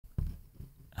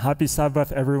Happy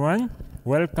Sabbath, everyone.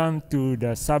 Welcome to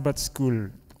the Sabbath School,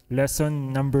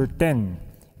 lesson number 10,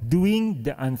 Doing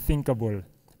the Unthinkable.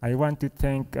 I want to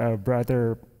thank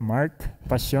Brother Marc,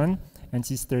 Pasion, and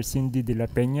Sister Cindy Dela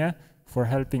Peña for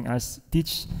helping us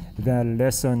teach the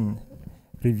lesson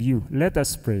review. Let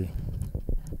us pray.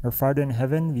 Our Father in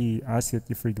heaven, we ask that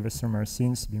you forgive us from our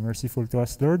sins. Be merciful to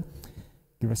us, Lord.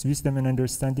 Give us wisdom and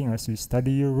understanding as we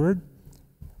study your word.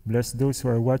 Bless those who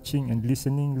are watching and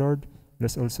listening, Lord.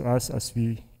 Bless also us as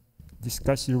we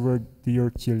discuss your word to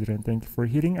your children. Thank you for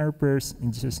hearing our prayers.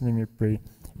 In Jesus' name we pray.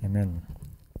 Amen.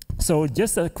 So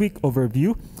just a quick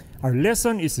overview. Our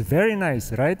lesson is very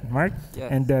nice, right, Marc? Yes.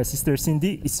 And Sister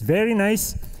Cindy, it's very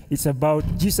nice. It's about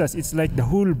Jesus. It's like the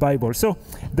whole Bible. So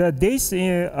the days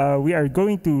we are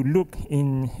going to look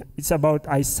in, it's about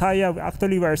Isaiah.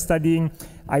 Actually, we are studying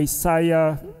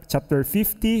Isaiah chapter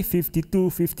 50, 52,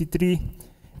 53.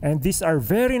 And these are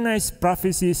very nice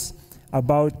prophecies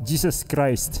about Jesus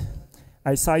Christ.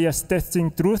 Isaiah's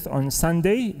testing truth on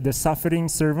Sunday, the suffering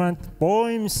servant,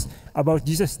 poems about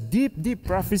Jesus, deep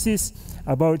prophecies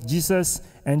about Jesus,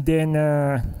 and then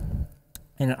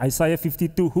in Isaiah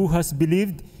 52, who has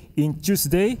believed, in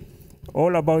Tuesday,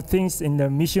 all about things in the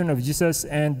mission of Jesus,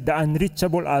 and the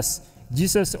unreachable us.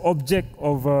 Jesus' object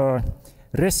of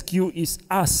rescue is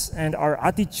us, and our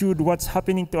attitude, what's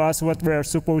happening to us, what we are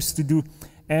supposed to do,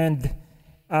 and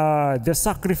the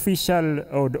sacrificial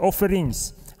or the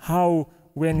offerings, how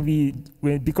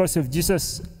because of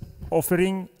Jesus'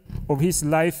 offering of his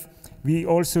life, we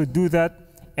also do that,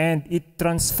 and it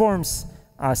transforms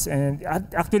us. And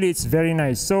actually, it's very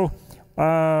nice. So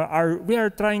we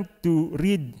are trying to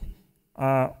read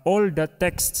all the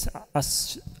texts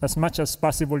as much as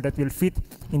possible that will fit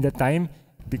in the time,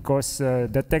 because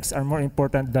the texts are more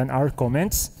important than our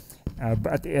comments.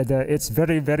 But it's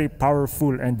very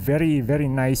powerful and very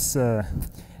nice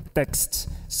texts.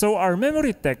 So our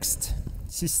memory text,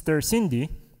 Sister Cindy,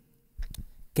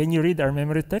 can you read our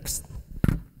memory text?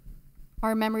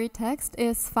 Our memory text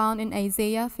is found in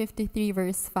Isaiah 53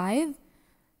 verse 5.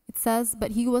 It says,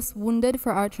 "But he was wounded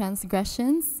for our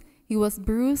transgressions, he was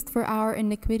bruised for our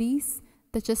iniquities.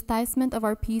 The chastisement of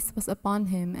our peace was upon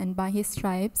him, and by his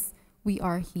stripes we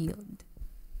are healed."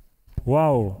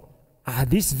 Wow.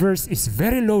 This verse is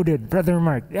very loaded, Brother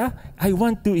Marc. Yeah, I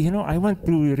want to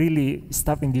really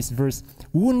stop in this verse.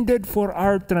 Wounded for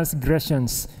our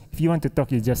transgressions. If you want to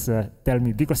talk, you just tell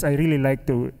me, because I really like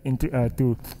to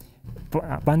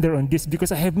ponder on this,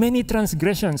 because I have many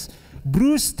transgressions.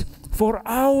 Bruised for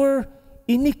our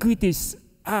iniquities.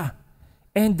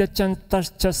 And the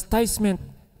chastisement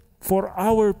for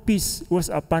our peace was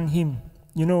upon him.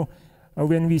 You know,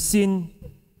 when we sin,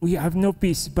 we have no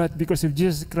peace, but because of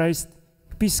Jesus Christ,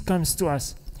 peace comes to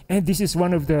us. And this is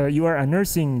one of you are a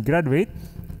nursing graduate.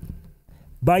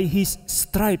 By his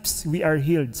stripes, we are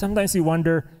healed. Sometimes we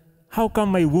wonder, how come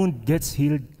my wound gets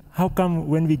healed? How come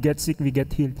when we get sick, we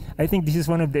get healed? I think this is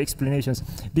one of the explanations.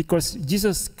 Because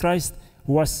Jesus Christ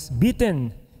was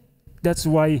beaten. That's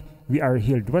why we are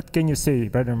healed. What can you say,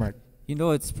 Brother Marc? You know,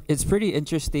 it's pretty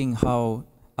interesting how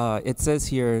it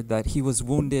says here that he was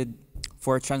wounded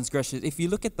for transgression. If you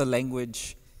look at the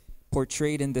language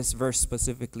portrayed in this verse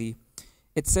specifically,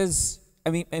 it says, I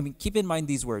mean, keep in mind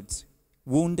these words: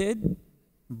 wounded,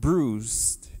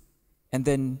 bruised, and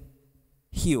then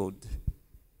healed.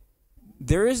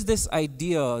 There is this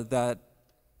idea that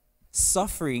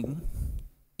suffering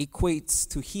equates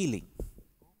to healing.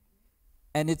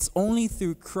 And it's only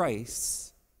through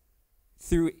Christ,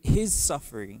 through his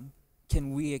suffering,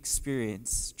 can we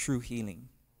experience true healing.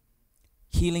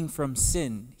 Healing from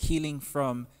sin, healing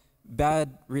from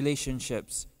bad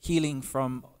relationships, healing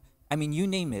from, you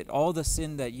name it, all the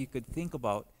sin that you could think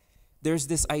about. There's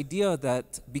this idea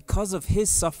that because of his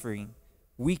suffering,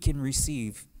 we can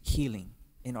receive healing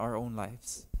in our own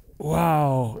lives.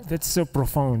 Wow, that's so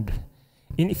profound.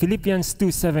 In Philippians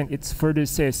 2:7, it further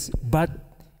says, "But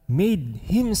made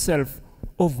himself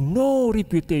of no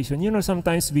reputation." You know,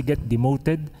 sometimes we get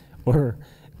demoted,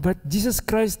 but Jesus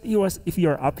Christ, he was, if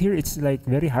you're up here, it's like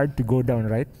very hard to go down,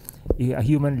 right?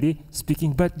 Humanly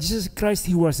speaking. But Jesus Christ,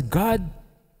 he was God,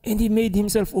 and he made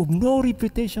himself of no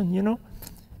reputation, you know.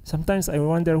 Sometimes I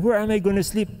wonder, where am I going to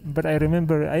sleep? But I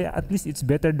remember, at least it's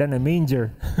better than a manger.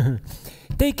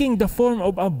 Taking the form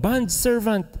of a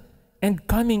bondservant and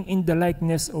coming in the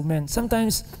likeness of man.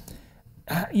 Sometimes,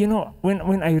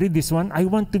 when I read this one, I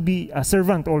want to be a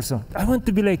servant also. I want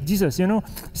to be like Jesus, you know.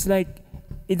 It's like,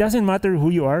 it doesn't matter who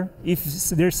you are. If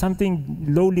there's something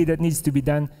lowly that needs to be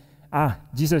done,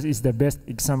 Jesus is the best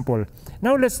example.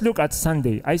 Now let's look at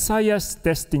Sunday. Isaiah's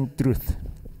testing truth.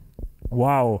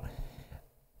 Wow.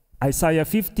 Isaiah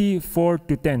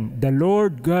 54:10. The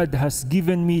Lord God has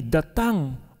given me the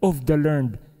tongue of the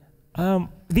learned.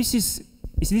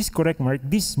 Is this correct, Mark?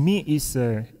 This me is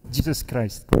Jesus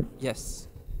Christ. Yes.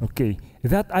 Okay.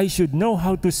 That I should know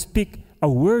how to speak a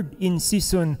word in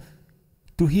season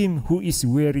to him who is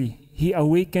weary. He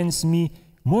awakens me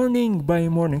morning by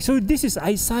morning. So this is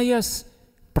Isaiah's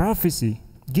prophecy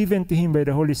given to him by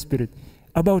the Holy Spirit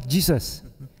about Jesus.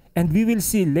 And we will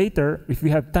see later, if we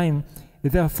have time,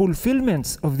 the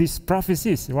fulfillments of these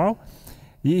prophecies. Wow.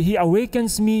 He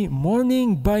awakens me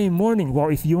morning by morning. Wow,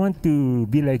 if you want to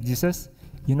be like Jesus,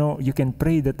 you can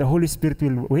pray that the Holy Spirit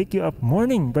will wake you up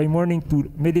morning by morning to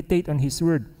meditate on His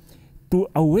Word.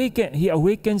 He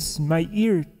awakens my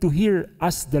ear to hear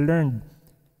us the learned.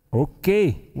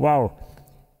 Okay, wow.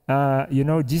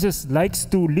 Jesus likes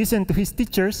to listen to His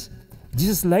teachers.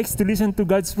 Jesus likes to listen to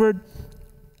God's Word.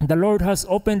 The Lord has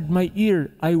opened my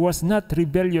ear. I was not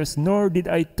rebellious, nor did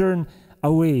I turn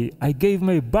away. I gave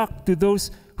my back to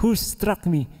those who struck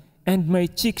me, and my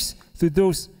cheeks to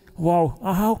those. Wow,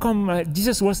 how come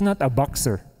Jesus was not a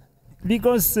boxer?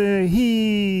 Because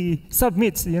he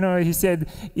submits. He said,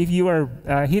 if you are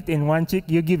hit in one cheek,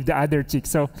 you give the other cheek.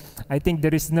 So I think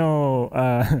there is no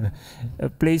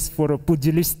place for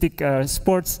pugilistic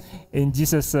sports in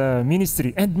Jesus'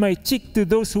 ministry. And my cheek to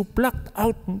those who plucked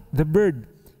out the bird.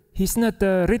 He's not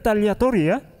retaliatory,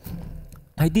 yeah?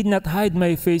 I did not hide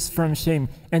my face from shame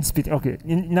and spit. Okay,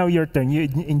 now your turn. You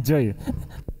enjoy it.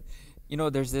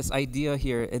 There's this idea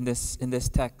here in this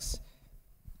text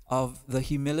of the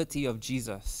humility of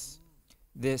Jesus.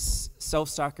 This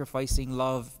self-sacrificing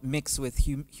love mixed with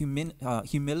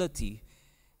humility.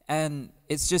 And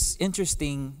it's just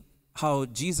interesting how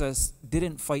Jesus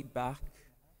didn't fight back.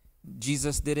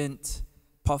 Jesus didn't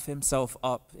puff himself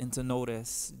up into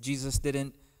notice. Jesus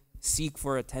didn't seek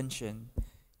for attention.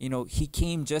 He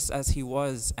came just as he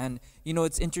was. And,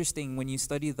 it's interesting when you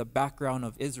study the background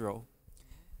of Israel.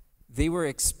 They were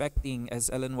expecting, as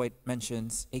Ellen White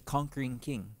mentions, a conquering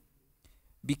king.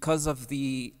 Because of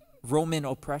the Roman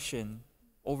oppression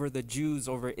over the Jews,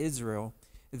 over Israel,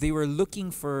 they were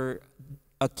looking for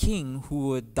a king who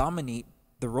would dominate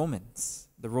the Romans,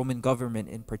 the Roman government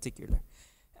in particular.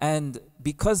 And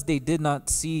because they did not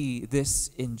see this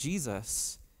in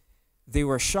Jesus, they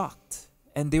were shocked.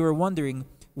 And they were wondering,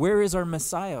 where is our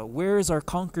Messiah? Where is our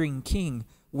conquering king?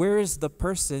 Where is the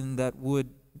person that would,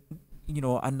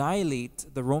 annihilate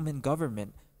the Roman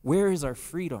government? Where is our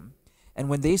freedom? And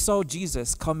when they saw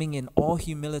Jesus coming in all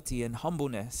humility and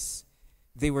humbleness,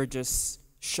 they were just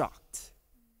shocked.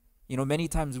 Many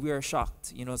times we are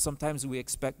shocked. Sometimes we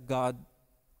expect God,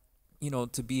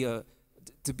 to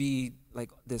be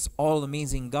like this all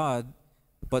amazing God,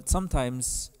 but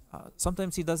sometimes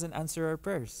He doesn't answer our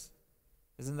prayers.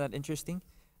 Isn't that interesting?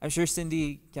 I'm sure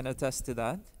Cindy can attest to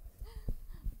that.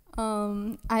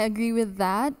 I agree with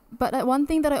that. But one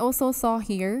thing that I also saw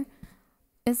here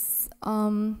is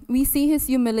we see His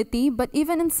humility, but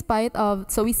even in spite of,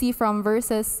 so we see from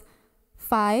verses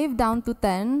 5 down to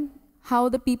 10, how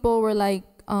the people were like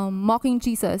mocking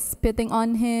Jesus, spitting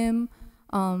on Him,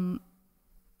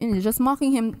 just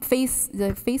mocking Him face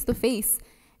to face.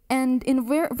 And in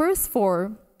verse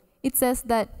 4, it says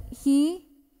that he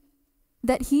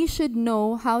should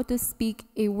know how to speak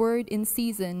a word in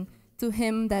season to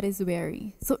him that is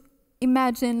weary. So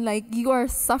imagine like you are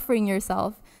suffering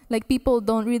yourself. Like people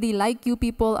don't really like you.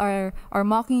 People are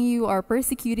mocking you, are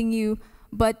persecuting you.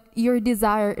 But your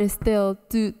desire is still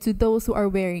to those who are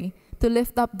weary, to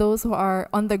lift up those who are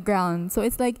on the ground. So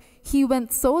it's like he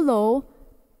went so low,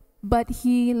 but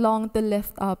he longed to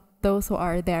lift up those who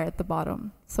are there at the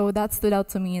bottom. So that stood out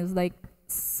to me as like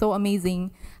so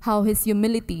amazing how his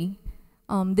humility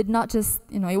did not just,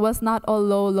 it was not all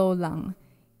low lang.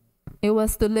 It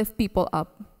was to lift people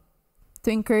up,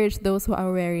 to encourage those who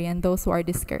are weary and those who are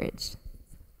discouraged.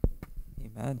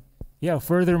 Amen. Yeah,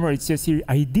 furthermore, it says here,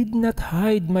 I did not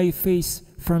hide my face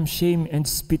from shame and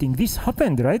spitting. This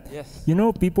happened, right? Yes.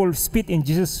 People spit in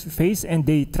Jesus' face and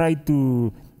they tried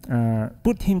to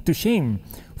put him to shame.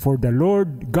 For the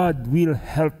Lord God will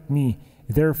help me.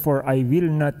 Therefore, I will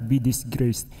not be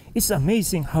disgraced. It's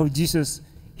amazing how Jesus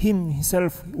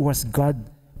himself was God,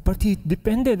 but he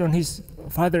depended on his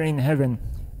Father in heaven,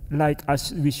 like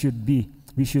as we should be.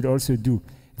 We should also do.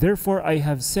 Therefore, I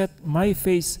have set my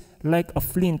face like a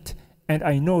flint, and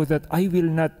I know that I will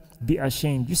not be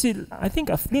ashamed. You see, I think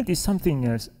a flint is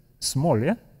something small,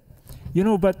 yeah?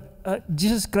 But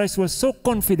Jesus Christ was so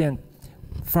confident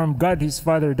from God his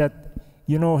Father that,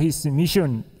 his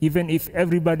mission, even if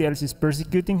everybody else is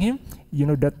persecuting him,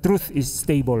 the truth is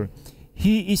stable.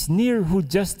 He is near who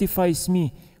justifies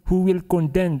me, who will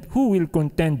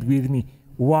contend with me.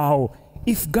 Wow.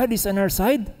 If God is on our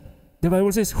side, the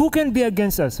Bible says, who can be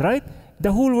against us, right?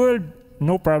 The whole world,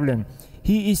 no problem.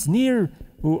 He is near.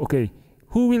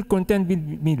 Who will contend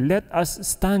with me? Let us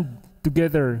stand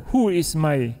together. Who is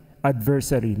my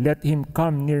adversary? Let him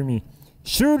come near me.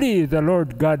 Surely the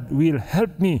Lord God will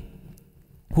help me.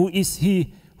 Who is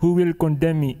he who will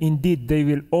condemn me? Indeed, they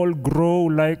will all grow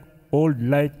old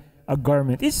like a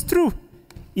garment. It's true.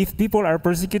 If people are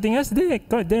persecuting us,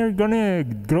 they're gonna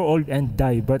grow old and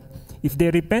die. But if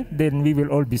they repent, then we will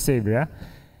all be saved. Yeah?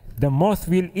 The moth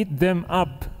will eat them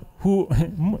up.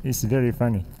 It's very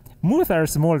funny. Moths are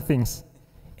small things.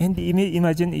 And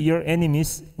imagine your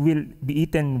enemies will be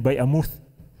eaten by a moth.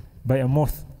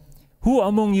 Who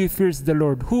among you fears the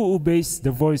Lord? Who obeys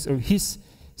the voice of his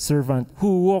servant?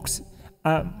 Who walks?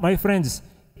 My friends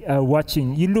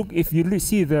watching, if you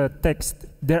see the text,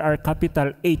 there are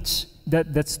capital H.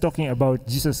 That's talking about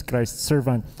Jesus Christ,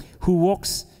 servant, who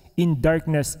walks in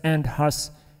darkness and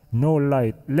has no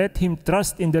light. Let him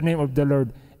trust in the name of the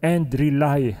Lord and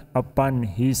rely upon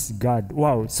his God.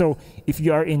 Wow. So if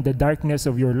you are in the darkness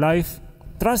of your life,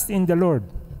 trust in the Lord.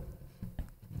 Do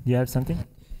you have something?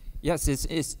 Yes,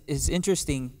 it's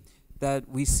interesting that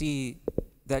we see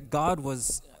that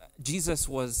Jesus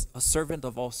was a servant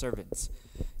of all servants.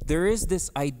 There is this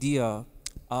idea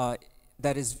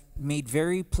that is made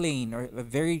very plain or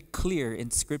very clear in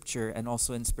Scripture and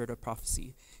also in Spirit of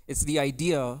Prophecy. It's the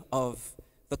idea of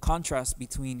the contrast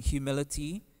between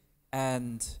humility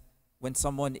and when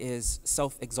someone is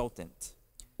self-exultant.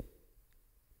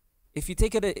 If you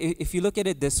look at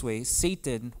it this way,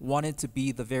 Satan wanted to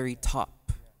be the very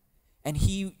top, and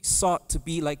he sought to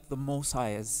be like the Most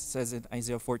High, as says in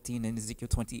Isaiah 14 and Ezekiel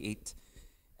 28.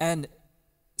 And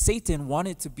Satan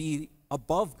wanted to be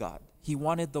above God. He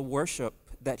wanted the worship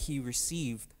that he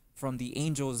received from the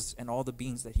angels and all the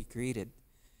beings that he created.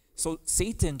 So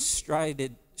Satan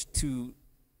strided to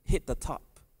hit the top.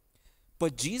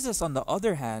 But Jesus, on the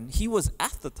other hand, he was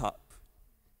at the top,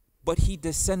 but he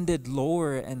descended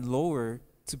lower and lower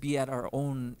to be at our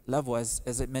own level, as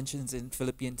it mentions in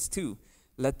Philippians 2.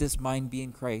 Let this mind be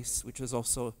in Christ, which was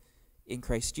also in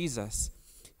Christ Jesus,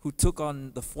 who took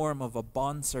on the form of a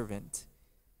bondservant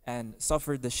and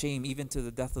suffered the shame even to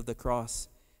the death of the cross.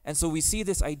 And so we see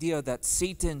this idea that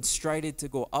Satan strided to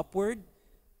go upward,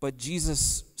 but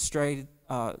Jesus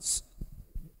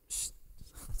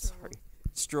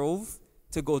strove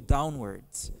to go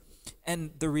downwards.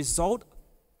 And the result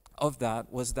of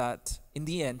that was that in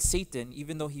the end, Satan,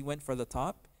 even though he went for the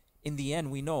top, in the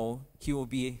end we know he will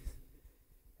be,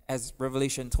 as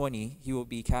Revelation 20, he will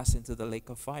be cast into the lake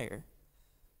of fire.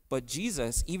 But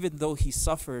Jesus, even though he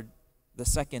suffered the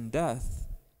second death,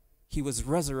 he was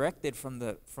resurrected from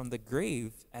the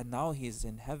grave, and now he is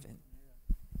in heaven.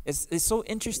 It's so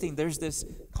interesting. There's this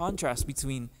contrast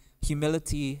between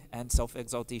humility and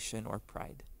self-exaltation or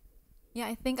pride. Yeah,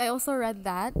 I think I also read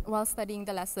that while studying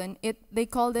the lesson. They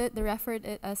referred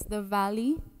it as the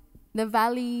valley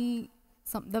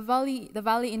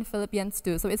in Philippians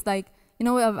 2. So it's like, you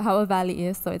know how a valley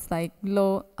is. So it's like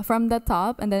low from the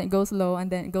top, and then it goes low, and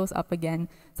then it goes up again.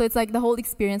 So it's like the whole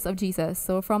experience of Jesus.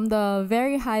 So from the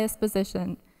very highest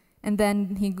position, and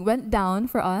then he went down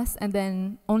for us, and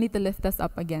then only to lift us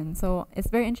up again. So it's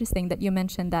very interesting that you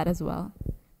mentioned that as well.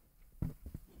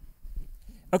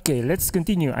 Okay, let's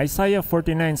continue. Isaiah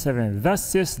 49:7.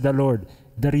 Thus says the Lord,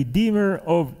 the Redeemer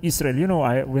of Israel. You know,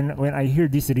 when I hear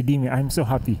this Redeemer, I'm so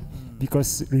happy.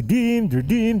 Because redeemed,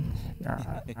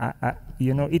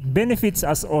 it benefits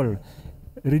us all.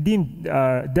 Redeemed,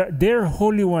 their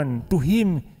Holy One, to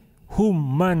him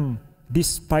whom man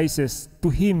despises, to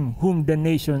him whom the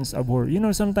nations abhor. You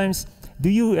know, sometimes, do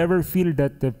you ever feel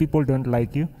that the people don't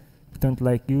like you,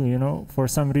 for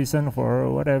some reason, for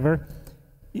whatever?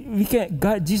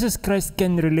 Jesus Christ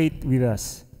can relate with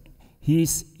us.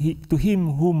 To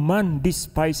him whom man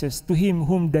despises, to him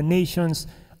whom the nations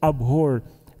abhor.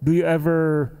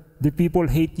 Do people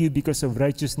hate you because of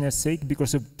righteousness' sake,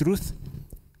 because of truth?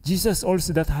 Jesus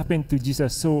also, that happened to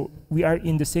Jesus. So we are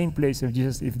in the same place of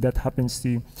Jesus if that happens to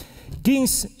you.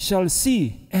 Kings shall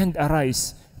see and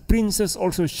arise. Princes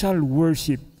also shall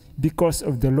worship because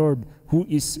of the Lord who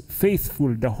is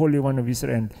faithful, the Holy One of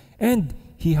Israel. And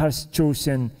he has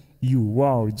chosen you.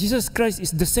 Wow. Jesus Christ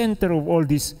is the center of all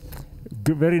these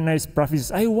very nice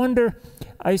prophecies. I wonder,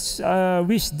 I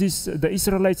wish the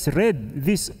Israelites read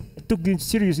this, took it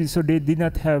seriously, so they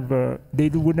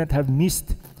would not have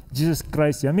missed Jesus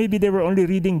Christ. Yeah, maybe they were only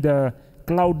reading the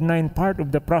cloud 9 part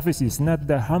of the prophecies, not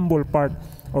the humble part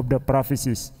of the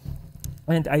prophecies.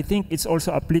 And I think it's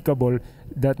also applicable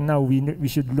that now we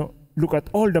should look at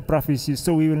all the prophecies,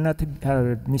 so we will not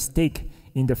have mistake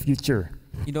in the future.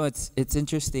 You know, it's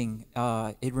interesting.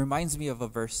 It reminds me of a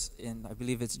verse in, I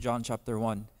believe it's John chapter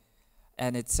 1.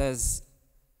 And it says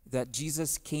that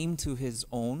Jesus came to his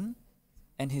own,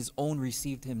 and his own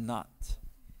received him not.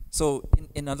 So,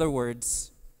 in other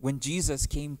words, when Jesus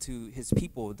came to his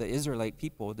people, the Israelite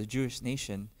people, the Jewish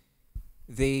nation,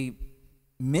 they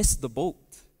missed the boat.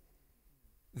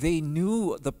 They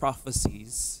knew the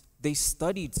prophecies. They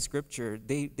studied scripture.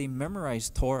 They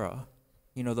memorized Torah.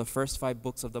 You know, the first 5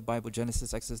 books of the Bible,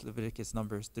 Genesis, Exodus, Leviticus,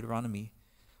 Numbers, Deuteronomy.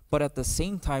 But at the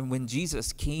same time, when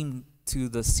Jesus came to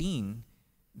the scene,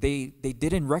 they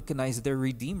didn't recognize their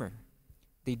Redeemer.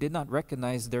 They did not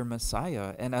recognize their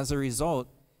Messiah. And as a result,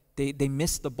 they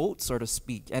missed the boat, so to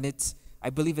speak. And I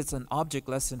believe it's an object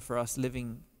lesson for us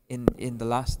living in the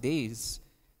last days,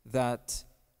 that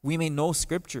we may know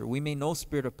scripture, we may know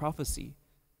spirit of prophecy,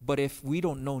 but if we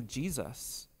don't know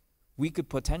Jesus, we could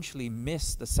potentially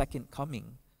miss the second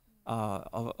coming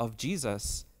of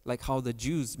Jesus, like how the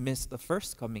Jews missed the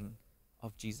first coming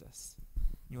of Jesus.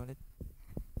 You want it?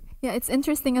 Yeah, it's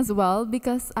interesting as well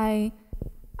because I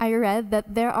read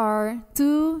that there are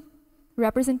 2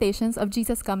 representations of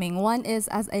Jesus coming. One is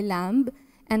as a lamb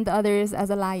and the other is as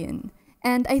a lion.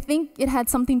 And I think it had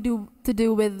something to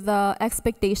do with the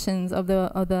expectations of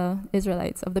the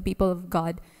Israelites, of the people of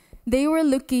God. They were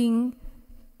looking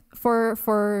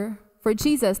for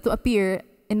Jesus to appear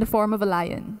in the form of a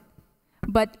lion.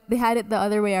 But they had it the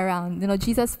other way around. You know,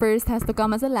 Jesus first has to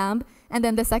come as a lamb, and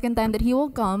then the second time that he will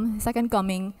come, second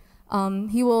coming,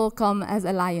 he will come as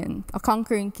a lion, a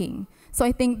conquering king. So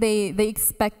I think they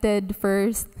expected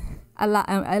first a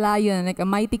lion, like a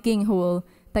mighty king who will,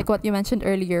 like what you mentioned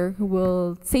earlier, who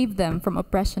will save them from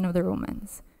oppression of the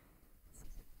Romans.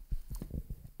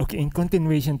 Okay, in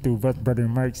continuation to what Brother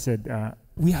Mark said,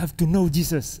 we have to know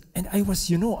Jesus. And I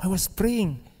was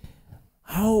praying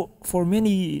how for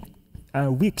many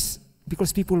weeks,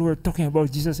 because people were talking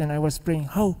about Jesus, and I was praying,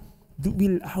 how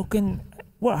will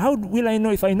I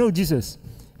know if I know Jesus?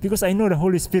 Because I know the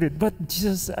Holy Spirit, but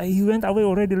Jesus, he went away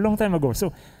already a long time ago.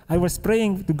 So I was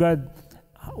praying to God,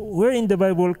 where in the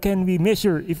Bible can we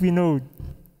measure if we know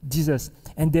Jesus?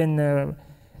 And then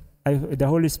the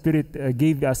Holy Spirit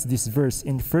gave us this verse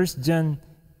in 1 John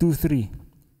 2:3,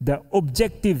 the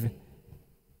objective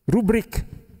rubric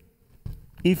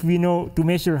if we know to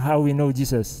measure how we know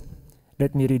Jesus.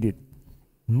 Let me read it.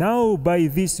 Now by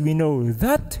this we know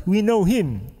that we know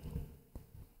him,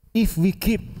 if we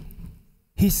keep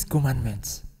his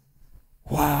commandments.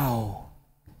 Wow.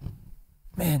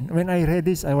 Man, when I read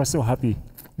this, I was so happy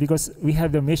because we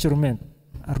have the measurement,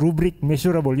 a rubric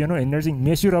measurable, in nursing,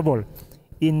 measurable.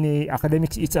 In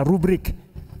academics, it's a rubric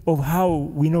of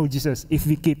how we know Jesus if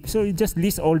we keep. So you just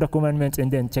list all the commandments and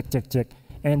then check.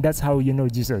 And that's how you know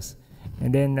Jesus.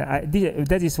 And then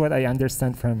that is what I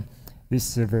understand from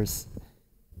this verse.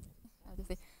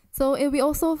 So we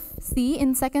also see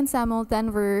in 2 Samuel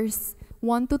 10 verse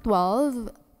 1 to 12,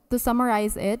 to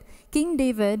summarize it, King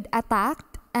David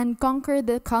attacked and conquered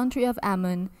the country of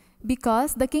Ammon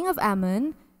because the king of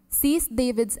Ammon seized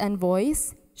David's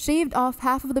envoys, shaved off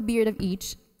half of the beard of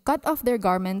each, cut off their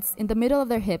garments in the middle of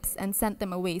their hips, and sent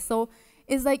them away. So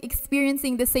it's like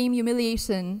experiencing the same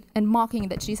humiliation and mocking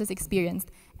that Jesus experienced.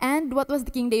 And what was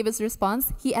the King David's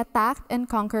response? He attacked and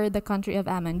conquered the country of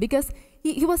Ammon because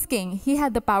he was king. He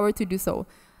had the power to do so.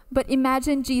 But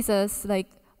imagine Jesus, like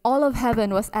all of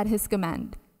heaven was at his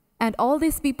command. And all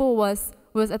these people was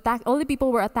attacked. All the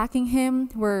people were attacking him,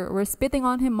 were spitting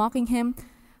on him, mocking him,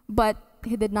 but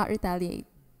he did not retaliate.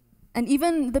 And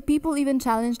even the people even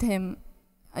challenged him.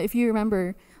 If you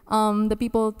remember, the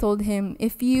people told him,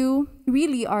 if you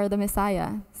really are the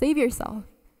Messiah, save yourself.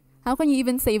 How can you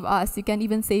even save us? You can't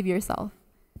even save yourself.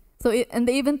 And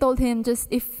they even told him, just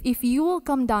if you will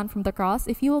come down from the cross,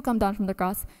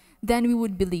 then we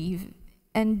would believe.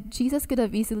 And Jesus could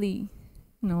have easily,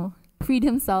 freed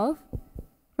himself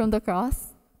from the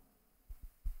cross.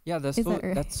 Yeah,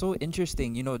 that's so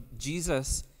interesting.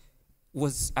 Jesus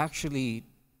was actually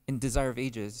in Desire of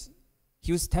Ages.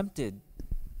 He was tempted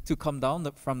to come down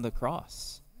from the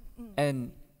cross.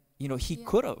 And, he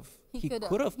could have. He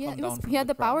could have come down from the cross. He had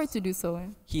the power to do so.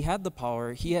 He had the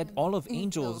power. He had all of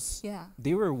angels. Yeah.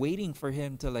 They were waiting for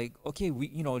him to okay, we,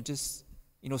 just,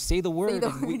 say the word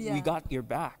and we got your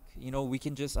back. We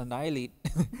can just annihilate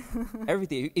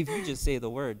everything if you just say the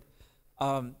word.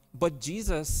 But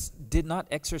Jesus did not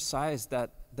exercise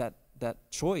that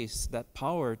choice, that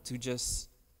power to just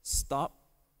stop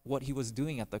what he was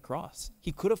doing at the cross.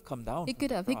 He could have come down. He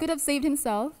could have. He could have saved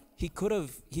himself. He could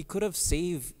have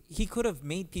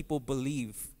made people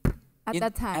believe at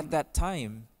that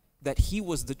time that he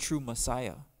was the true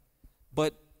Messiah.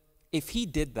 But if he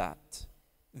did that,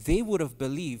 they would have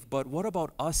believed. But what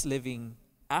about us living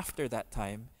after that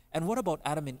time? And what about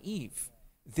Adam and Eve?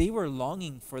 They were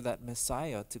longing for that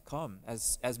Messiah to come,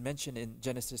 as mentioned in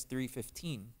Genesis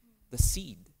 3:15, the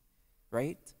seed,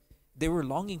 right? They were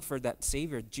longing for that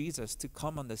Savior, Jesus, to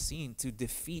come on the scene to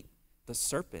defeat the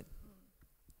serpent.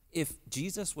 If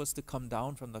Jesus was to come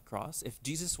down from the cross, if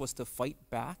Jesus was to fight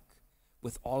back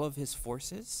with all of his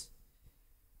forces,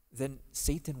 then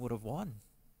Satan would have won.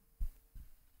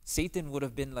 Satan would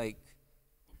have been like,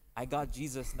 I got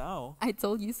Jesus now. I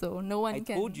told you so. No one I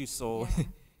can. told you so. Yeah.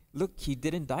 Look, he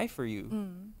didn't die for you.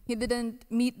 He didn't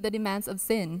meet the demands of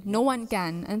sin. No one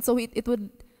can. And so it would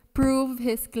prove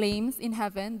his claims in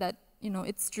heaven that,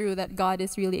 it's true that God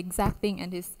is really exacting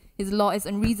and his law is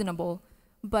unreasonable.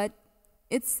 But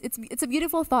it's a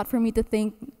beautiful thought for me to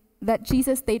think that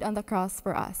Jesus stayed on the cross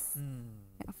for us.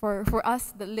 For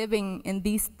us that living in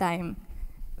this time.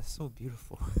 That's so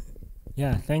beautiful.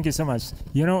 Yeah, thank you so much.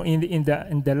 In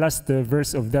the last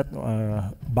verse of that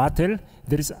battle,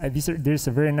 there's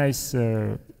a very nice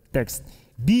text.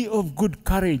 Be of good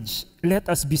courage. Let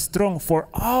us be strong for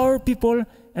our people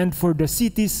and for the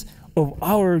cities of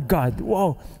our God.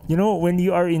 Wow. When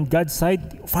you are in God's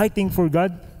side, fighting for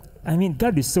God,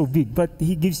 God is so big, but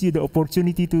he gives you the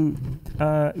opportunity to,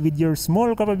 with your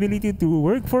small capability, to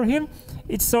work for him.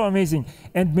 It's so amazing.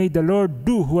 And may the Lord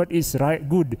do what is right,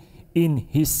 good in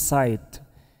his sight.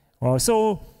 Wow.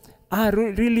 So,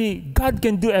 really, God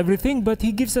can do everything, but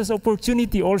he gives us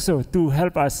opportunity also to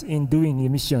help us in doing the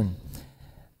mission.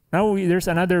 Now, there's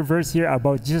another verse here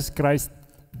about Jesus Christ,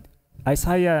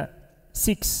 Isaiah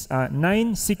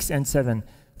 9, 6, and 7.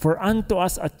 For unto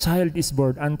us a child is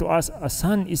born, unto us a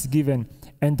son is given,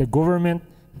 and the government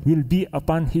will be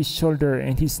upon his shoulder,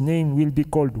 and his name will be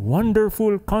called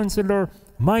Wonderful Counselor,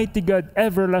 Mighty God,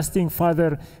 Everlasting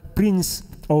Father, Prince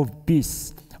of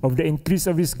Peace. Of the increase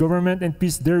of his government and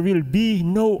peace there will be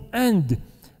no end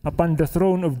upon the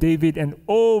throne of David and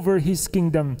over his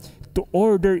kingdom, to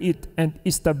order it and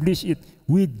establish it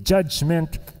with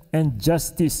judgment and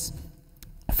justice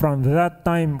from that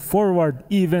time forward,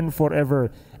 even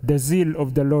forever. The zeal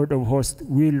of the Lord of hosts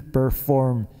will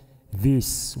perform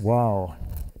this. Wow.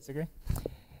 It's okay.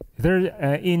 There,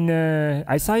 in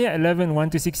Isaiah 11,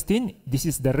 1-16, this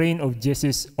is the reign of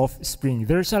Jesse's offspring.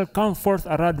 There shall come forth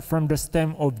a rod from the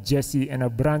stem of Jesse, and a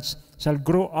branch shall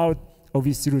grow out of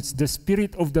his roots. The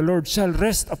Spirit of the Lord shall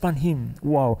rest upon him.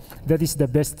 Wow, that is the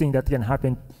best thing that can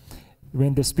happen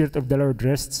when the Spirit of the Lord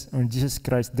rests on Jesus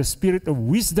Christ. The Spirit of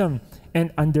wisdom and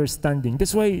understanding.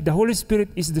 That's why the Holy Spirit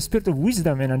is the Spirit of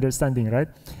wisdom and understanding, right?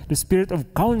 The Spirit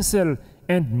of counsel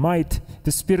and might,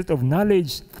 the Spirit of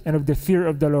knowledge and of the fear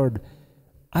of the Lord.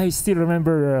 I still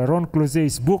remember Ron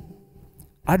Closet's book,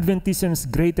 Adventism's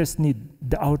Greatest Need,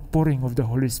 the outpouring of the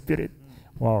Holy Spirit.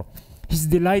 Wow. His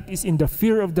delight is in the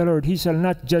fear of the Lord. He shall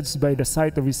not judge by the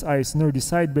sight of his eyes, nor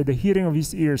decide by the hearing of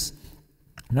his ears.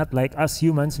 Not like us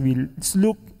humans, we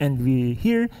look and we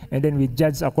hear, and then we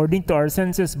judge according to our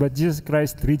senses, but Jesus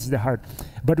Christ reads the heart.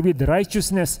 But with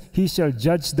righteousness, he shall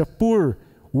judge the poor.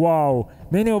 Wow,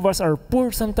 many of us are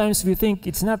poor. Sometimes we think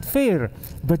it's not fair,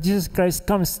 but Jesus Christ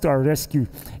comes to our rescue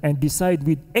and decide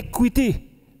with equity.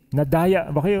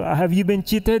 Nadaya, have you been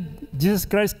cheated? Jesus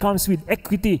Christ comes with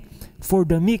equity for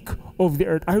the meek of the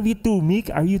earth. Are we too meek?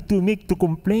 Are you too meek to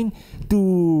complain,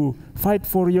 to fight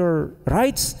for your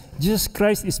rights? Jesus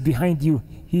Christ is behind you.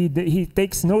 He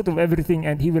takes note of everything,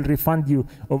 and he will refund you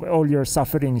of all your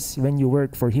sufferings when you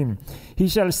work for him. He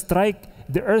shall strike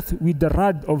the earth with the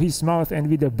rod of his mouth, and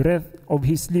with the breath of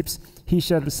his lips he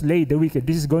shall slay the wicked.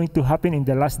 This is going to happen in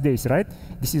the last days, right?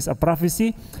 This is a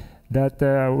prophecy that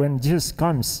when Jesus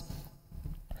comes,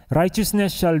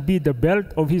 righteousness shall be the belt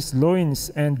of his loins,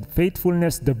 and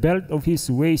faithfulness the belt of his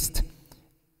waist.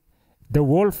 The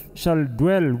wolf shall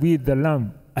dwell with the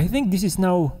lamb. I think this is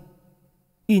now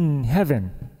in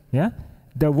heaven. Yeah?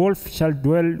 The wolf shall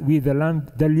dwell with the lamb.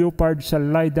 The leopard shall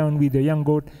lie down with the young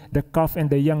goat. The calf and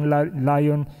the young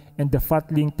lion and the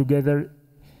fatling together.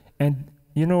 And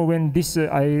when this,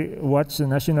 I watch the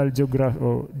National Geographic,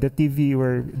 or the TV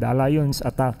where the lions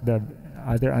attack the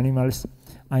other animals,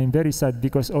 I am very sad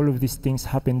because all of these things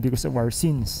happen because of our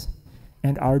sins.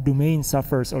 And our domain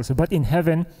suffers also. But in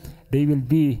heaven, they will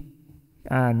be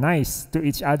nice to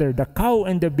each other. The cow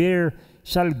and the bear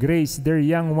shall graze. Their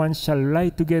young ones shall lie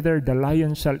together. The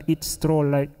lion shall eat straw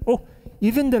like... Oh,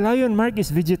 even the lion, Marc, is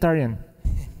vegetarian.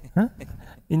 Huh?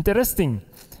 Interesting.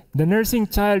 The nursing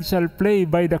child shall play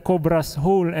by the cobra's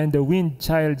hole, and the weaned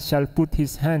child shall put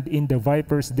his hand in the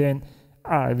viper's den.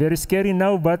 Very scary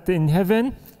now, but in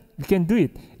heaven, You can do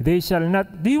it. They shall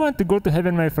not. Do you want to go to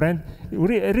heaven, my friend?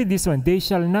 Read this one. They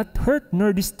shall not hurt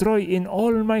nor destroy in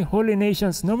all my holy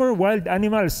nations. No more wild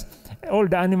animals. All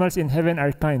the animals in heaven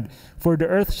are kind. For the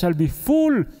earth shall be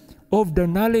full of the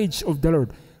knowledge of the Lord.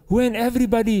 When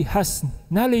everybody has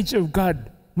knowledge of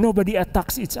God, nobody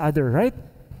attacks each other, right?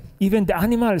 Even the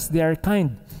animals, they are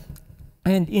kind.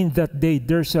 And in that day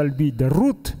there shall be the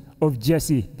root of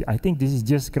Jesse. I think this is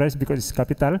Jesus Christ because it's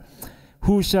capital.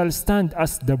 Who shall stand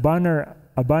as the banner,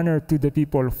 a banner to the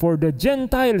people. For the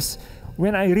Gentiles,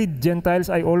 when I read Gentiles,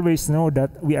 I always know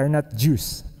that we are not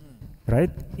Jews.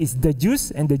 Right? It's the Jews,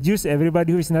 and the Jews,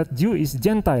 everybody who is not Jew is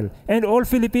Gentile. And all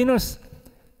Filipinos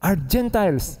are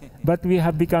Gentiles. But we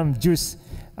have become Jews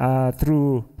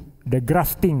through the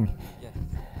grafting.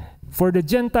 For the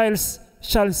Gentiles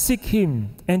shall seek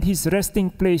him, and his resting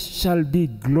place shall be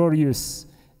glorious.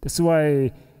 That's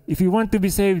why, if you want to be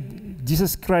saved,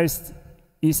 Jesus Christ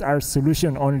is our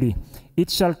solution only. It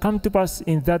shall come to pass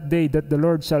in that day that the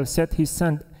Lord shall set his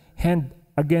hand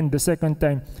again the second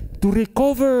time to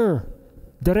recover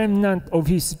the remnant of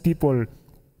his people.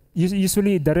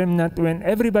 Usually the remnant, when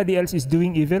everybody else is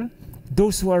doing evil,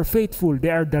 those who are faithful, they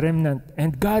are the remnant.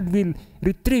 And God will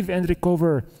retrieve and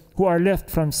recover who are left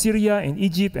from Syria and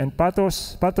Egypt and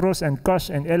Patros and Cush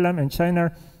and Elam and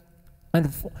Shinar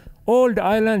and all the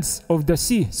islands of the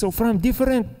sea. So from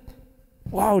different,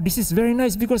 wow, this is very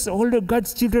nice because all the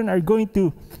God's children are going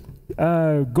to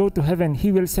go to heaven.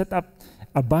 He will set up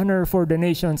a banner for the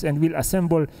nations and will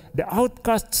assemble the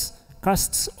outcasts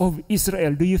of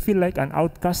Israel. Do you feel like an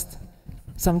outcast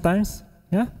sometimes?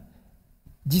 Yeah?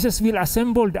 Jesus will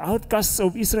assemble the outcasts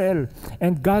of Israel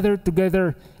and gather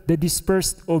together the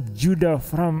dispersed of Judah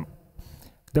from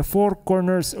the four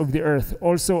corners of the earth.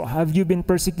 Also, have you been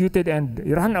persecuted and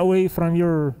run away from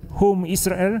your home,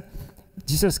 Israel?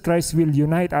 Jesus Christ will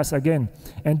unite us again.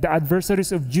 And the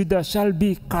adversaries of Judah shall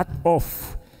be cut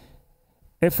off.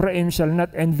 Ephraim shall not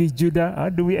envy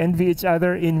Judah. Do we envy each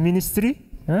other in ministry?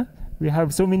 We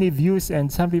have so many views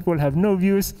and some people have no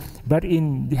views. But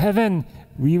in heaven,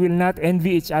 we will not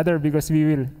envy each other because we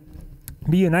will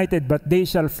be united. But they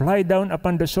shall fly down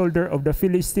upon the shoulder of the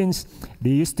Philistines. They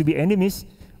used to be enemies,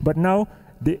 but now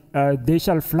they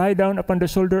shall fly down upon the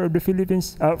shoulder of the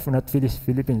Philistines.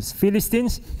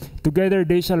 Together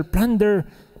they shall plunder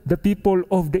the people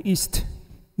of the east.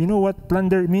 You know what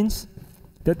plunder means?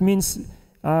 That means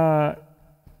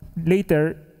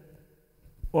later,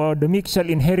 the meek shall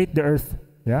inherit the earth.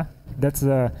 Yeah, that's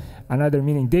another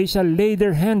meaning. They shall lay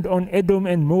their hand on Edom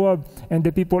and Moab and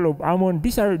the people of Ammon.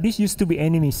 These used to be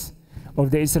enemies of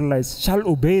the Israelites. Shall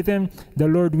obey them. The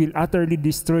Lord will utterly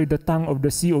destroy the tongue of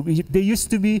the sea of Egypt. They used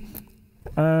to be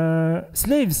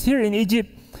slaves here in Egypt,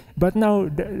 but now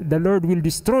the Lord will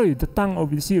destroy the tongue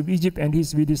of the sea of Egypt, and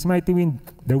with his mighty wind.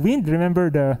 The wind, remember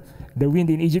the wind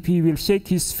in Egypt, he will shake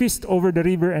his fist over the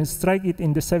river and strike it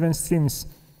in the seven streams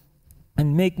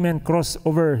and make men cross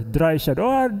over dry shod.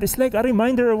 It's like a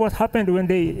reminder of what happened when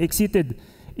they exited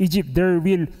Egypt. There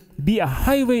will be a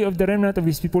highway of the remnant of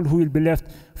his people who will be left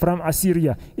from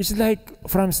Assyria. It's like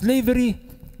from slavery,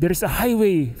 there is a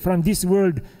highway from this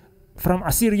world, from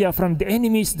Assyria, from the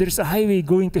enemies, there is a highway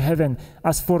going to heaven,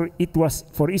 as for it was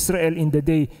for Israel in the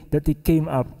day that it came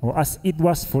up, or as it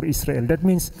was for Israel. That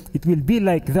means it will be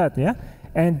like that, yeah?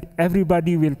 And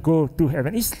everybody will go to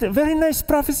heaven. It's a very nice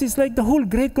prophecy. It's like the whole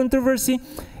great controversy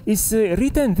is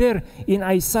written there in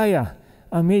Isaiah.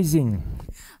 Amazing.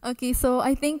 Okay, so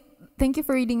I think, thank you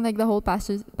for reading like the whole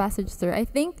passage, sir. I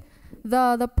think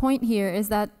the point here is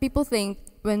that people think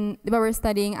when we're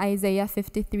studying Isaiah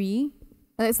 53,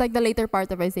 it's like the later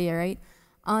part of Isaiah, right?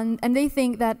 And they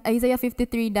think that Isaiah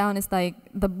 53 down is like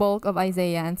the bulk of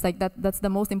Isaiah, and it's like that's the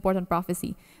most important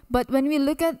prophecy. But when we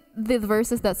look at the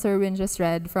verses that Sir Win just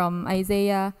read from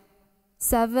Isaiah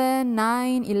 7,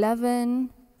 9, 11,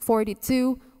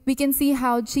 42, we can see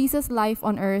how Jesus' life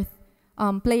on earth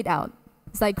played out.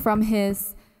 It's like from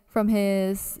his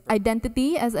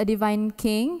identity as a divine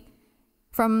king,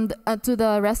 to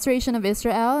the restoration of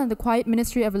Israel and the quiet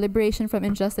ministry of liberation from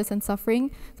injustice and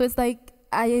suffering. So it's like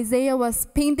Isaiah was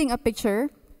painting a picture,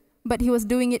 but he was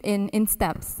doing it in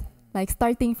steps, like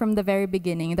starting from the very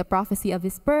beginning, the prophecy of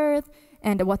his birth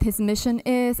and what his mission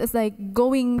is. It's like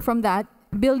going from that,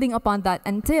 building upon that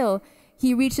until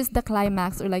he reaches the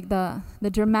climax, or like the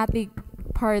dramatic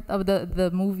part of the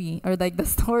movie, or like the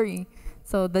story.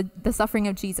 So the suffering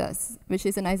of Jesus, which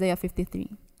is in Isaiah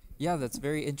 53. Yeah, that's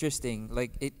very interesting.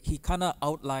 Like he kind of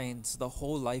outlines the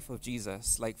whole life of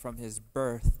Jesus, like from his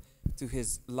birth to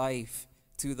his life,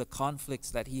 to the conflicts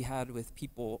that he had with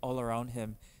people all around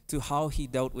him, to how he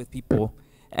dealt with people.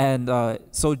 And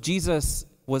so Jesus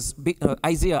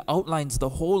Isaiah outlines the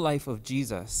whole life of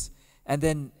Jesus, and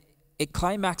then it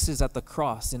climaxes at the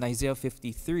cross in Isaiah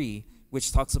 53,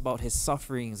 which talks about his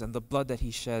sufferings and the blood that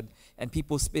he shed and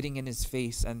people spitting in his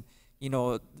face and,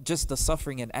 just the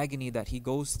suffering and agony that he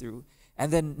goes through.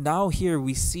 And then now here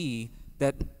we see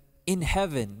that in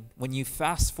heaven, when you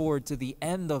fast forward to the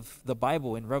end of the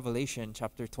Bible in Revelation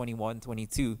chapter 21,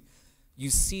 22, you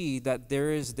see that there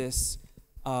is this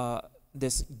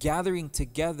gathering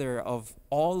together of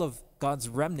all of God's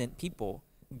remnant people,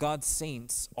 God's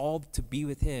saints, all to be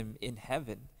with him in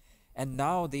heaven. And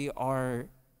now they are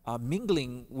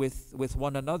mingling with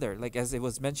one another. Like as it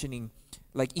was mentioning,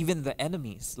 like even the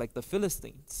enemies, like the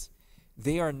Philistines,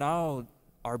 they are now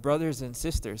our brothers and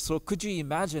sisters. So could you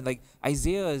imagine, like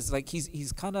Isaiah is like,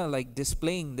 he's kind of like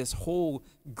displaying this whole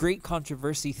great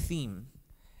controversy theme,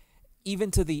 even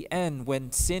to the end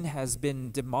when sin has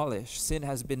been demolished, sin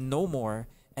has been no more,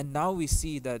 and now we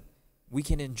see that we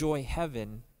can enjoy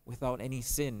heaven without any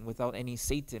sin, without any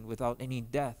Satan, without any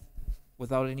death,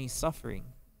 without any suffering.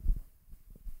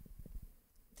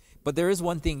 But there is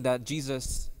one thing that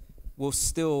Jesus will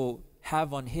still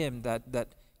have on him that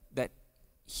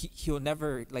he'll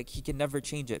never, like, he can never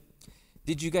change it.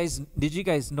 Did you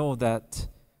guys know that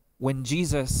when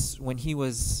Jesus, when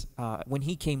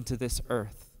he came to this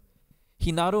earth,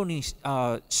 he not only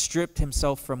stripped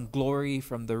himself from glory,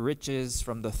 from the riches,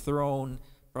 from the throne,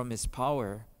 from his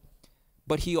power,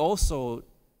 but he also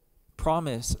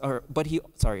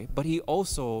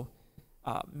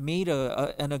made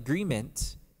an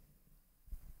agreement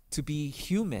to be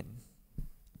human,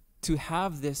 to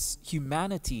have this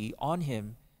humanity on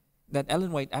him that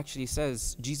Ellen White actually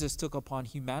says Jesus took upon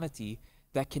humanity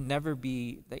that can never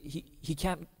be, that he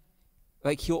can't,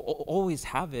 like he'll always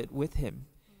have it with him.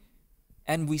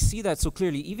 And we see that so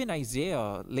clearly. Even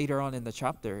Isaiah, later on in the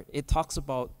chapter, it talks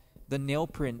about the nail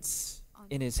prints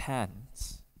in his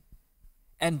hands.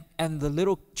 And the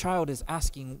little child is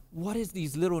asking, what is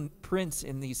these little prints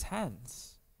in these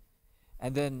hands?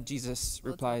 And then Jesus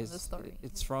replies,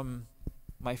 it's from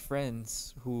my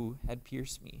friends who had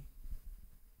pierced me.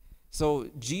 So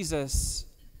Jesus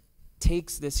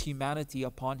takes this humanity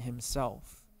upon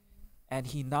himself, and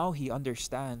he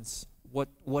understands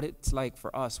what it's like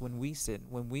for us when we sin,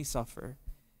 when we suffer.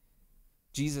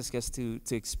 Jesus gets to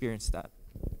experience that.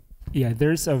 Yeah,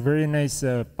 there's a very nice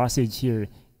passage here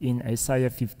in Isaiah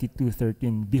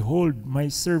 52:13. Behold, my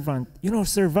servant.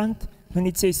 Servant, when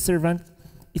it says servant,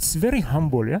 it's very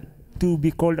humble, yeah? To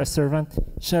be called a servant,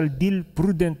 shall deal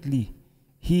prudently.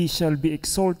 He shall be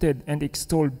exalted and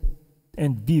extolled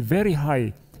and be very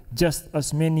high, just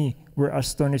as many were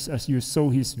astonished as you saw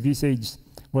his visage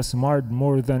was marred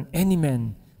more than any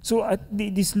man. So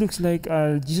this looks like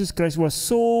Jesus Christ was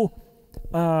so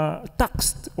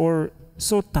taxed or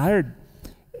so tired,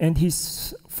 and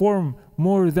his form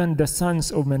more than the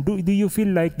sons of men. Do you feel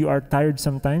like you are tired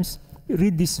sometimes?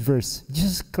 Read this verse.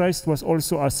 Jesus Christ was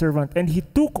also a servant, and he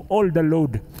took all the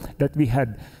load that we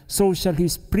had. So shall he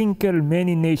sprinkle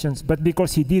many nations. But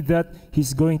because he did that,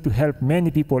 he's going to help many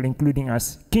people, including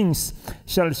us. Kings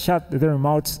shall shut their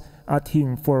mouths at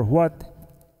him, for what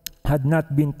had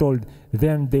not been told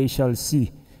them they shall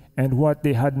see, and what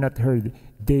they had not heard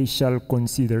they shall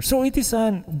consider. So it is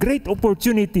a great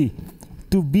opportunity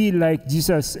to be like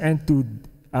Jesus and to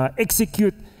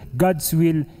execute God's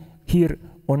will here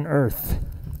on earth.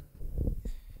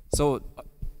 So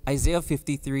Isaiah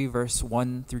 53 verse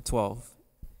 1 through 12,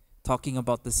 talking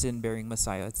about the sin-bearing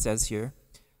Messiah, it says here,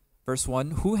 verse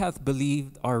 1, who hath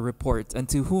believed our report, and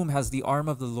to whom has the arm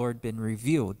of the Lord been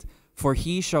revealed? For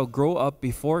he shall grow up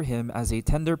before him as a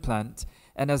tender plant,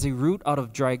 and as a root out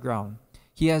of dry ground.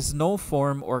 He has no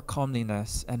form or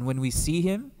comeliness, and when we see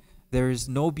him, there is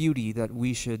no beauty that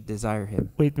we should desire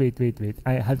him. Wait.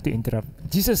 I have to interrupt.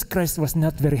 Jesus Christ was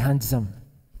not very handsome.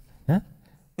 Huh?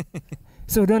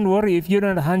 So don't worry if you're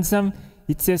not handsome.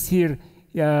 It says here,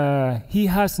 he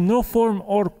has no form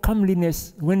or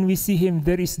comeliness. When we see him,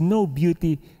 there is no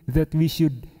beauty that we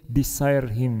should desire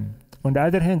him. On the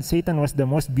other hand, Satan was the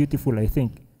most beautiful, I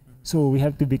think. So we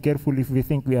have to be careful if we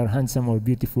think we are handsome or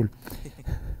beautiful.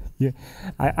 Yeah.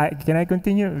 Can I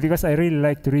continue? Because I really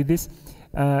like to read this.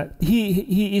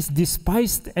 He is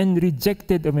despised and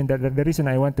rejected. I mean, the reason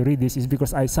I want to read this is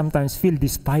because I sometimes feel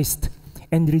despised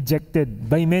and rejected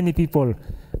by many people.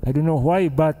 I don't know why,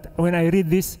 but when I read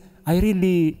this, I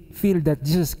really feel that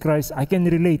Jesus Christ, I can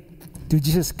relate to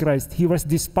Jesus Christ. He was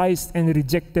despised and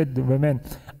rejected by men.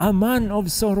 A man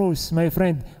of sorrows, my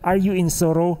friend. Are you in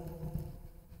sorrow?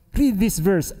 Read this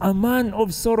verse. A man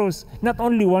of sorrows, not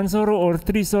only one sorrow or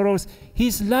three sorrows.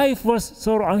 His life was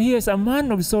sorrow. He is a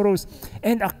man of sorrows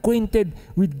and acquainted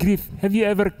with grief. Have you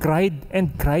ever cried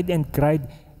and cried and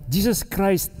cried? Jesus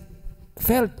Christ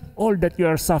felt all that you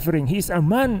are suffering. He is a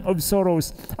man of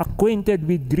sorrows, acquainted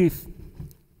with grief.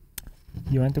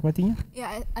 You want to continue?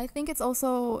 Yeah, I think it's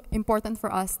also important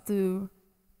for us to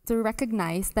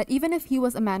recognize that even if he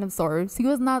was a man of sorrows, he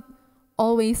was not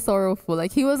always sorrowful.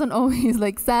 Like, he wasn't always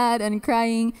like sad and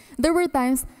crying. There were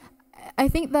times, I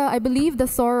believe the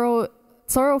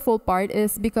sorrowful part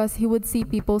is because he would see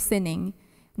people sinning,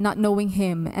 not knowing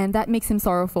him, and that makes him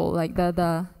sorrowful, like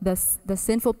the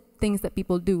sinful things that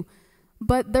people do.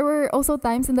 But there were also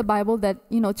times in the Bible that,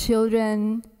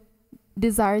 children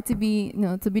desire to be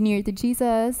near to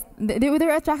Jesus.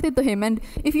 They're attracted to him, and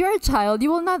if you're a child,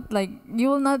 you will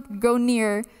not go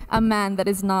near a man that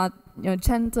is not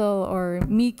gentle or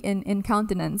meek in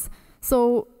countenance.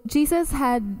 So Jesus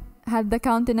had the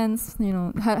countenance,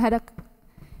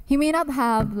 he may not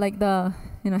have like the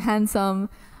handsome,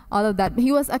 all of that, but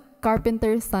he was a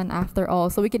carpenter's son after all.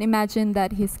 So we can imagine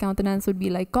that his countenance would be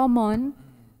like common,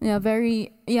 he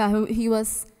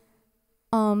was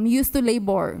used to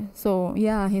labor. So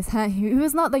his hand, he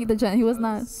was not like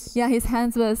his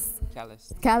hands was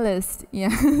calloused.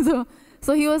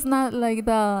 So he was not like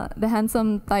the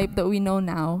handsome type that we know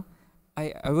now.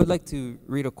 I would like to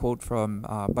read a quote from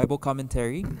Bible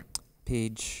Commentary,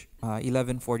 page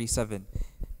 1147.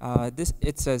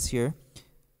 It says here,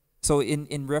 so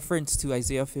in reference to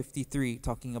Isaiah 53,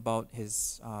 talking about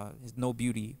his no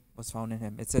beauty was found in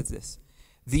him, it says this: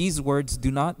 "These words do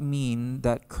not mean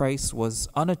that Christ was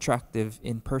unattractive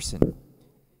in person.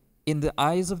 In the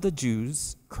eyes of the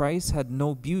Jews, Christ had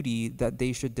no beauty that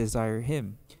they should desire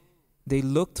him. They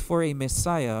looked for a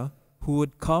Messiah who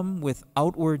would come with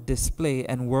outward display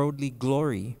and worldly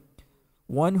glory,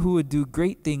 one who would do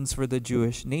great things for the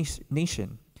Jewish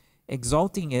nation,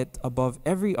 exalting it above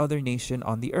every other nation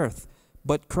on the earth.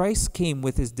 But Christ came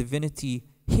with his divinity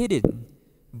hidden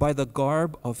by the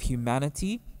garb of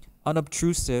humanity,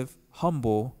 unobtrusive,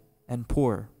 humble, and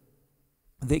poor.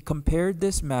 They compared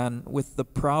this man with the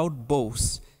proud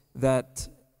boast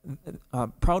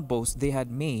they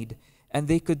had made, and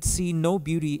they could see no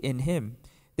beauty in him.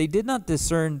 They did not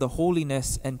discern the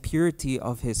holiness and purity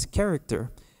of his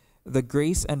character. The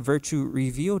grace and virtue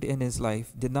revealed in his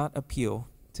life did not appeal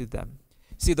to them."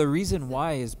 See, the reason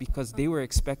why is because they were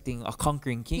expecting a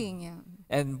conquering king.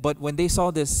 But when they saw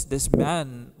this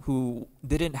man who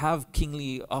didn't have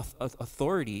kingly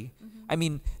authority, I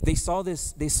mean, they saw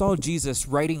Jesus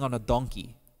riding on a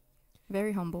donkey.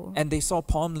 Very humble. And they saw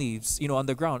palm leaves, on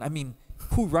the ground. I mean,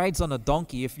 who rides on a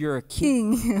donkey if you're a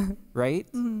king? Right?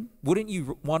 Mm-hmm. Wouldn't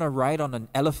you want to ride on an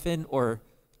elephant, or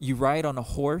you ride on a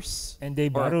horse? And they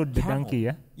borrowed the donkey,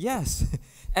 yeah? Yes.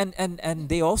 And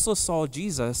they also saw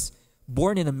Jesus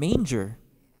born in a manger.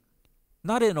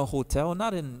 Not in a hotel,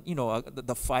 not in,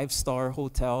 the 5-star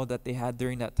hotel that they had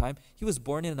during that time. He was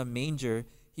born in a manger.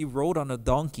 He rode on a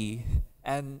donkey.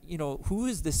 And, who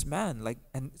is this man?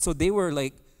 And so they were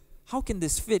like, how can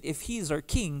this fit if he's our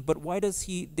king? But why does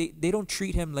they don't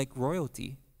treat him like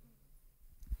royalty?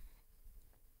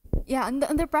 Yeah, and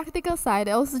on the practical side,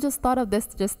 I also just thought of this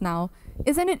just now.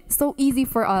 Isn't it so easy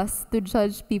for us to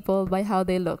judge people by how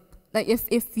they look? Like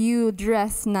if you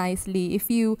dress nicely, if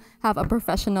you have a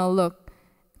professional look,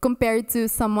 compared to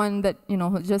someone that,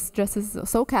 who just dresses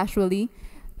so casually,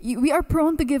 we are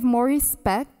prone to give more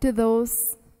respect to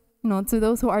those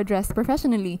who are dressed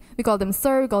professionally. We call them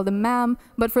sir, we call them ma'am,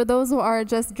 but for those who are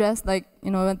just dressed like,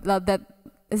 that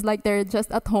is like they're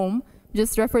just at home,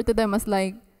 just refer to them as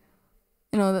like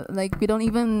we don't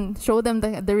even show them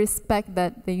the respect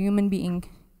that the human being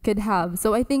could have.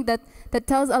 So I think that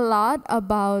tells a lot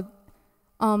about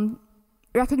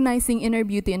recognizing inner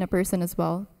beauty in a person as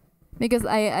well. Because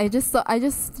I just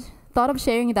thought of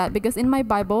sharing that, because in my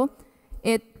Bible,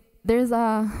 I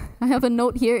have a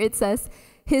note here. It says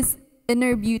his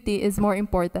inner beauty is more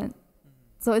important.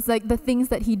 So it's like the things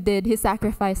that he did, his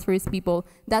sacrifice for his people.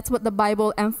 That's what the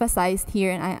Bible emphasized here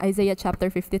in Isaiah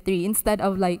chapter 53, instead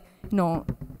of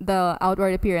the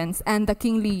outward appearance and the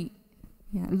kingly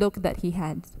look that he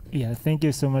had. Yeah, thank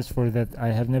you so much for that. I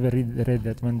have never read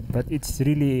that one, but it's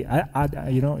really,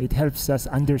 it helps us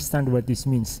understand what this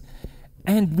means.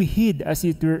 And we hid, as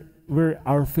it were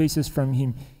our faces from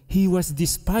him. He was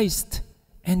despised,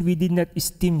 and we did not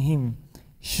esteem him.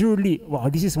 Surely, wow,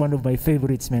 this is one of my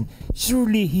favorites, man.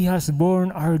 Surely he has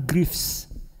borne our griefs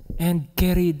and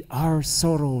carried our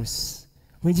sorrows.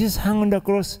 When Jesus hung on the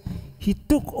cross, he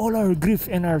took all our grief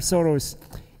and our sorrows.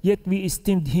 Yet we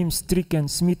esteemed him stricken,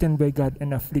 smitten by God,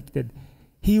 and afflicted.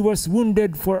 He was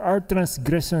wounded for our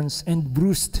transgressions and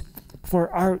bruised for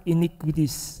our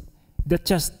iniquities. The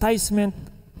chastisement,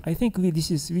 I think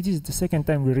this is the second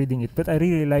time we're reading it, but I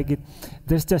really like it.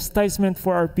 The chastisement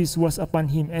for our peace was upon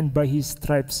him, and by his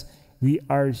stripes we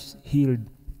are healed.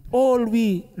 All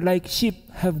we, like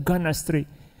sheep, have gone astray.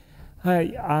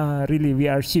 Really, we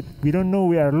are sheep. We don't know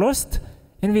we are lost,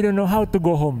 and we don't know how to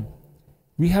go home.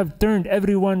 We have turned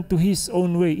everyone to his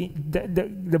own way.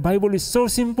 The Bible is so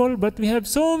simple, but we have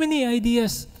so many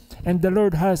ideas. And the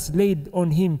Lord has laid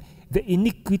on him the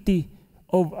iniquity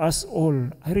of us all.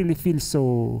 I really feel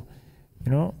so,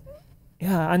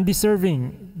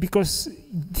 undeserving, because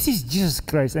this is Jesus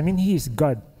Christ. I mean, he is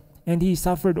God, and he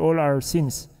suffered all our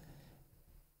sins.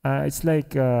 It's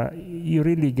like you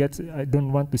really I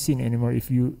don't want to sin anymore if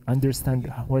you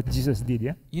understand what Jesus did,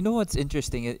 yeah? You know what's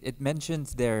interesting? It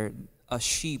mentions there a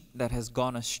sheep that has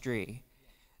gone astray.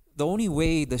 The only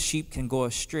way the sheep can go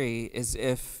astray is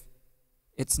if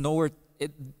it's nowhere,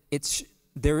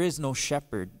 there is no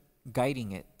shepherd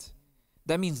guiding it.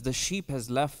 That means the sheep has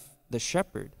left the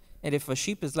shepherd. And if a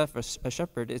sheep has left a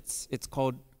shepherd, it's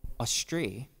called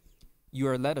astray. You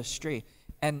are led astray.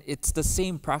 And it's the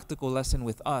same practical lesson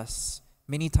with us.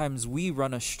 Many times we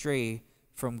run astray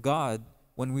from God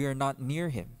when we are not near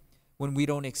him, when we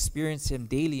don't experience him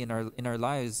daily in our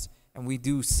lives, and we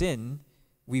do sin.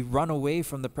 We run away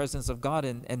from the presence of God,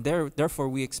 and therefore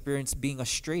we experience being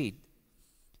astray.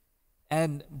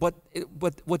 But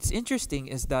what's interesting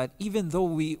is that even though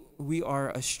we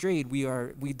are astray,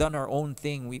 we done our own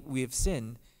thing, we have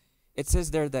sinned. It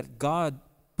says there that God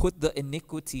put the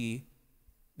iniquity.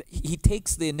 He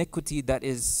takes the iniquity that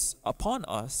is upon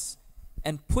us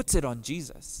and puts it on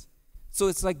Jesus. So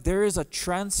it's like there is a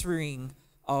transferring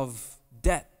of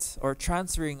debt or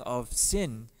transferring of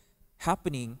sin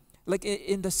happening, like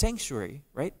in the sanctuary,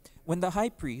 right? When the high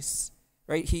priest,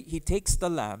 right, he takes the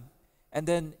lamb and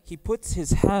then he puts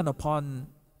his hand upon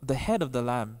the head of the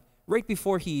lamb right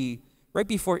before the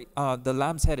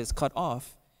lamb's head is cut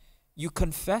off. You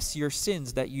confess your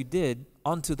sins that you did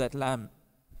onto that lamb.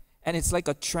 And it's like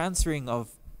a transferring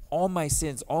of all my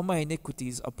sins, all my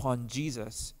iniquities upon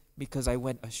Jesus because I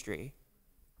went astray.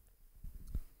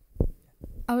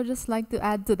 I would just like to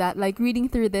add to that, like reading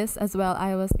through this as well,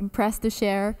 I was impressed to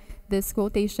share this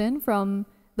quotation from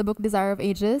the book Desire of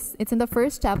Ages. It's in the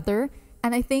first chapter,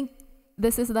 and I think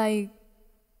this is like,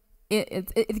 it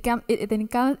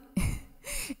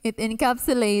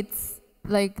encapsulates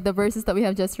like the verses that we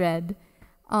have just read.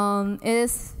 It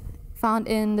is found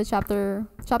in the chapter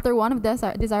 1 of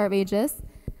Desire of Ages.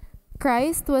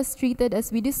 Christ was treated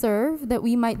as we deserve, that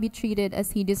we might be treated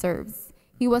as he deserves.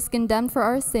 He was condemned for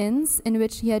our sins, in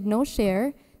which he had no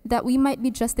share, that we might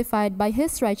be justified by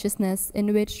his righteousness,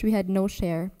 in which we had no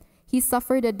share. He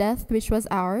suffered the death which was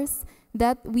ours,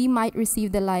 that we might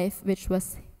receive the life which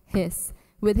was his.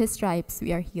 With his stripes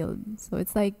we are healed. So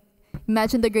it's like,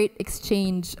 imagine the great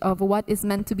exchange of what is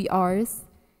meant to be ours,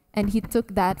 and he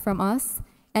took that from us,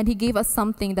 and he gave us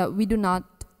something that we do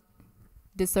not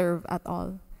deserve at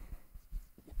all.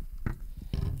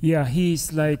 Yeah, he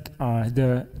is like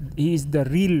the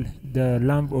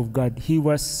Lamb of God. He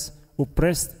was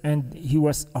oppressed and he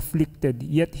was afflicted,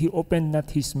 yet he opened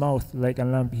not his mouth like a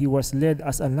lamb. He was led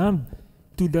as a lamb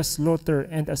to the slaughter,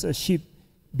 and as a sheep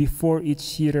before its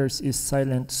shearers is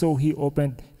silent, so he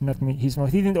opened not his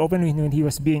mouth. He didn't open it when he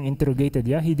was being interrogated.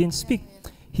 Yeah, he didn't speak.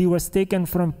 He was taken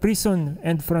from prison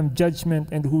and from judgment,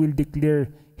 and who will declare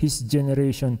his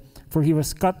generation? For he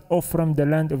was cut off from the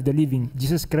land of the living.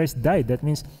 Jesus Christ died. That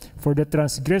means for the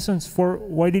transgressions.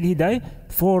 Why did he die?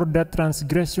 For the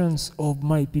transgressions of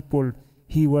my people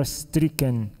he was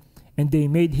stricken, and they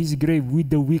made his grave with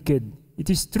the wicked. It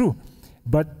is true,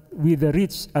 but with the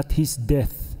rich at his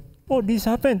death. Oh, this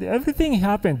happened. Everything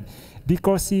happened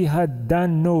because he had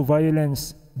done no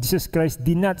violence. Jesus Christ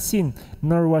did not sin,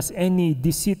 nor was any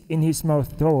deceit in his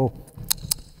mouth. So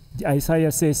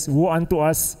Isaiah says, "Woe unto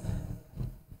us,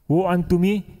 woe unto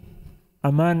me,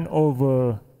 a man of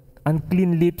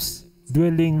unclean lips,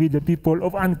 dwelling with the people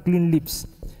of unclean lips."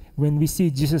 When we see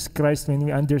Jesus Christ, when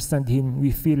we understand him,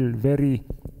 we feel very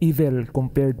evil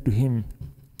compared to him.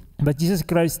 But Jesus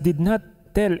Christ did not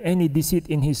tell any deceit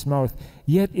in his mouth,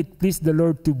 yet it pleased the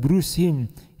Lord to bruise him.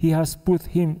 He has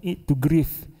put him to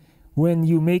grief. When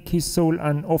you make his soul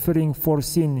an offering for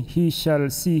sin, he shall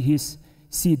see his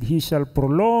seed. He shall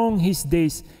prolong his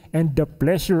days, and the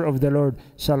pleasure of the Lord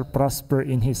shall prosper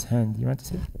in his hand. You want to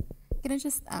say? Can I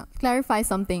just clarify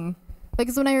something?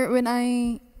 Because when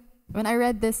I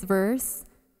read this verse,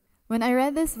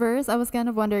 I was kind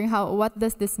of wondering what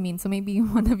does this mean? So maybe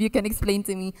one of you can explain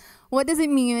to me. What does it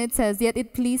mean when it says, "Yet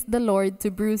it pleased the Lord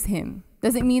to bruise him"?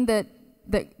 Does it mean that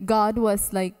that God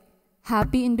was like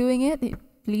happy in doing it,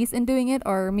 pleased in doing it,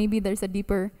 or maybe there's a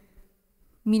deeper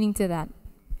meaning to that?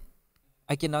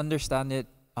 I can understand it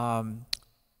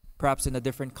perhaps in a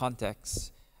different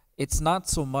context. It's not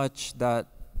so much that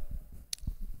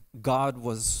God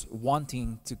was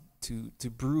wanting to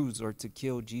bruise or to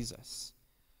kill Jesus,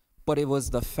 but it was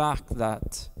the fact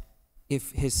that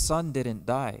if his son didn't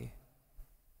die,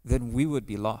 then we would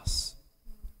be lost.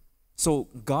 So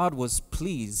God was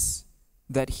pleased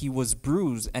that he was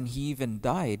bruised and he even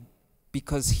died,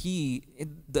 because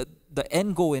the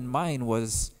end goal in mind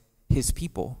was his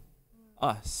people,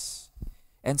 us.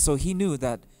 And so he knew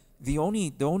that the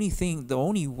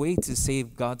only way to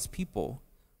save God's people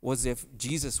was if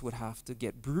Jesus would have to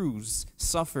get bruised,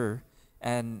 suffer,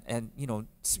 and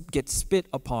get spit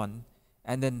upon,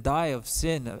 and then die of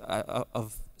sin,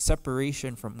 of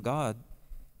separation from God,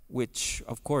 which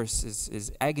of course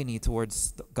is agony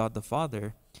towards God the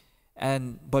Father.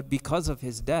 But because of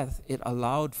his death, it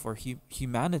allowed for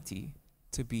humanity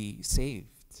to be saved.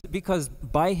 Because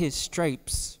by his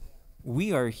stripes,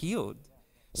 we are healed.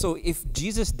 So if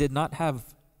Jesus did not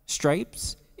have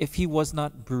stripes, if he was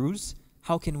not bruised,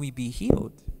 how can we be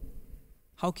healed?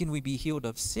 How can we be healed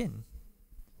of sin?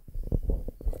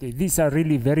 Okay, these are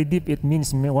really very deep. It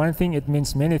means one thing, it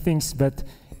means many things, but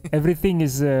everything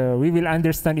is we will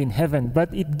understand in heaven.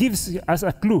 But it gives us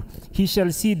a clue. He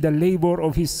shall see the labor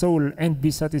of his soul and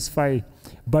be satisfied.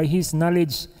 By his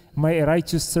knowledge, my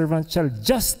righteous servant shall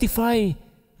justify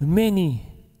many.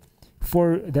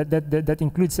 For that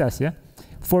includes us, yeah?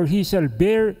 For he shall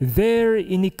bear their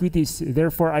iniquities.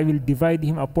 Therefore I will divide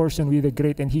him a portion with the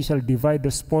great, and he shall divide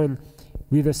the spoil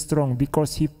with the strong,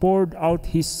 because he poured out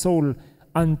his soul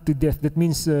unto death. That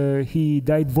means he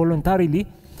died voluntarily,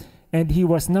 and he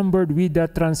was numbered with the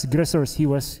transgressors. He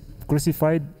was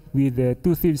crucified with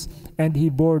two thieves, and he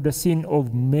bore the sin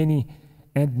of many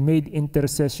and made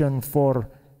intercession for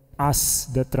us,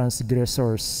 the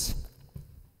transgressors.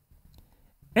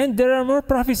 And there are more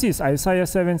prophecies. Isaiah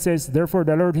 7 says, therefore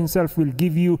the Lord himself will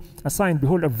give you a sign.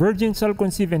 Behold, a virgin shall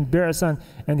conceive and bear a son,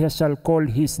 and he shall call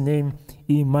his name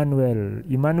Emmanuel.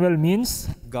 Emmanuel means?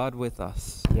 God with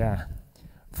us. Yeah.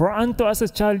 For unto us a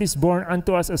child is born,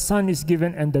 unto us a son is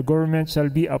given, and the government shall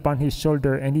be upon his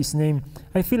shoulder, and his name,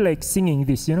 I feel like singing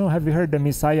this, have you heard the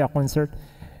Messiah concert?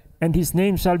 And his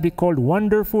name shall be called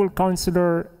Wonderful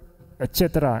Counselor,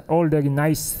 etc. All the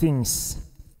nice things.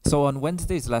 So on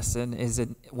Wednesday's lesson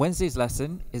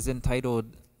is entitled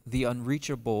 "The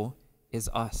Unreachable is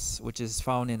Us," which is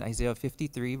found in Isaiah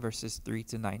 53 verses 3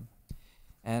 to 9.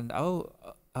 And I'll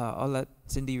let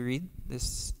Cindy read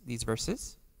these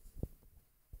verses.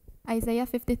 Isaiah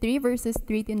 53 verses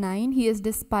 3 to 9. He is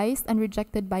despised and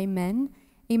rejected by men,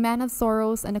 a man of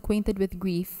sorrows and acquainted with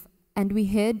grief, and we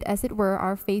hid, as it were,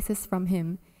 our faces from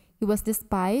him. He was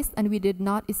despised, and we did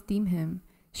not esteem him.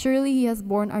 Surely he has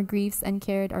borne our griefs and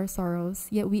carried our sorrows,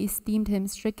 yet we esteemed him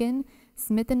stricken,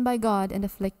 smitten by God, and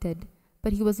afflicted.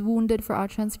 But he was wounded for our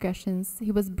transgressions,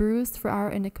 he was bruised for our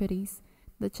iniquities.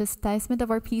 The chastisement of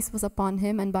our peace was upon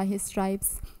him, and by his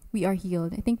stripes we are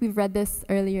healed. I think we've read this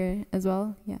earlier as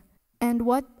well. Yeah. And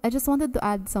I just wanted to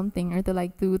add something, or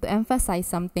to emphasize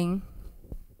something.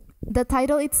 The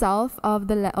title itself of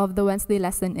the Wednesday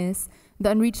lesson is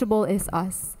 "The Unreachable is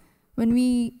Us."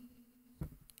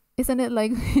 Isn't it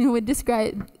like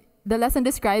the lesson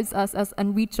describes us as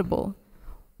unreachable?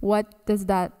 What does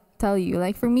that tell you?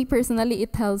 Like for me personally,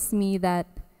 it tells me that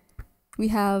we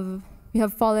have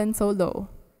fallen so low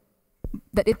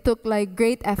that it took like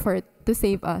great effort to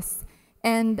save us.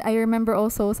 And I remember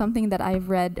also something that I've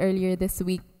read earlier this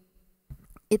week.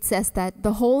 It says that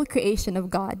the whole creation of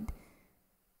God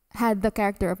had the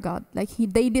character of God. Like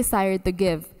they desired to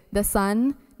give. The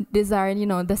sun desired,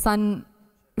 the sun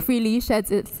freely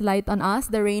sheds its light on us.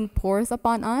 The rain pours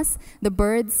upon us. The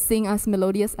birds sing us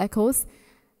melodious echoes.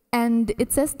 And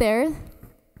it says there,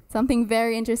 something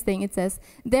very interesting. It says,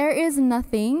 there is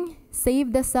nothing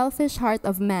save the selfish heart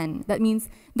of man. That means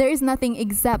there is nothing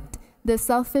except the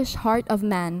selfish heart of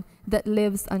man that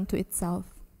lives unto itself.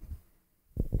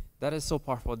 That is so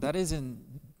powerful. That is in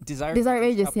Desire of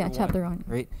Ages, chapter 1.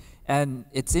 Right? And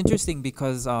it's interesting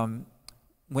because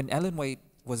when Ellen White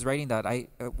was writing that,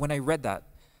 when I read that,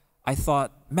 I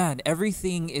thought, man,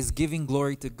 everything is giving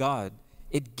glory to God.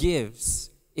 It gives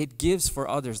for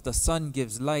others. The sun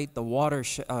gives light, the water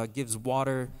gives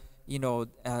water.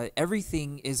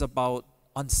 Everything is about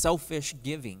unselfish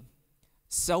giving,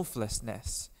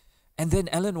 selflessness. And then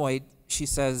Ellen White, she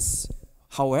says,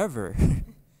 however,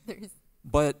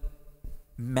 but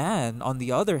man, on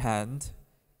the other hand,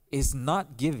 is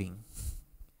not giving.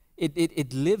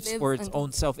 It lives Lives for its and-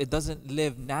 own self. It doesn't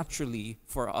live naturally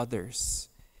for others.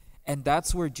 And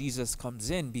that's where Jesus comes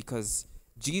in, because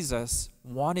Jesus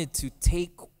wanted to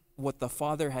take what the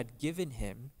Father had given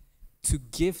him to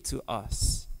give to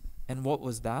us. And what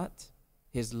was that?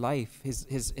 His life,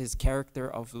 his character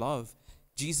of love.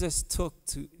 Jesus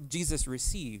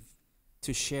received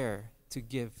to share, to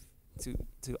give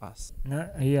to us.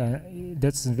 Yeah,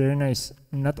 that's very nice.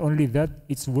 Not only that,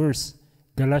 it's worse.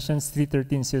 Galatians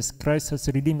 3:13 says, Christ has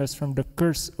redeemed us from the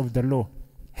curse of the law,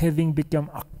 having become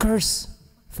a curse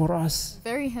for us.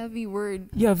 Very heavy word.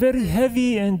 Yeah, very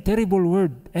heavy and terrible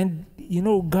word. And,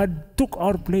 God took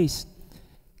our place.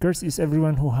 Cursed is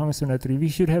everyone who hangs on a tree. We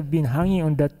should have been hanging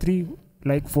on that tree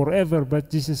like forever,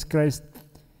 but Jesus Christ,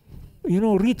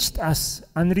 reached us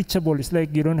unreachable. It's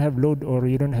like you don't have load or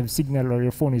you don't have signal or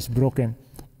your phone is broken.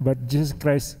 But Jesus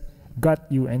Christ got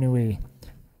you anyway.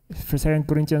 2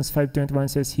 Corinthians 5:21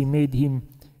 says, He made him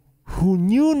who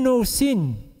knew no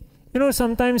sin.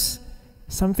 Sometimes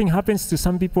something happens to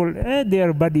some people, they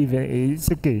are body,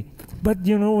 it's okay. But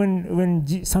when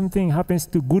something happens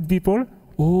to good people,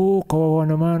 oh, kawawa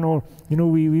naman, or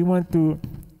we want to,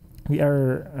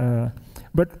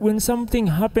 but when something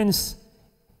happens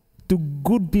to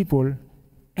good people,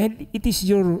 and it is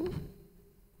your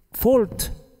fault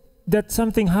that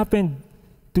something happened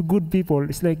to good people,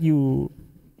 it's like you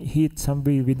hit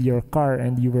somebody with your car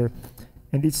and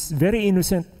and it's very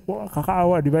innocent.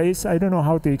 Kakaawa, diba? I don't know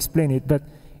how to explain it, but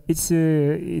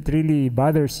it really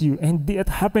bothers you. And it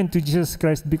happened to Jesus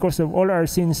Christ because of all our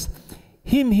sins.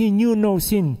 Him, he knew no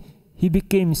sin. He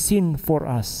became sin for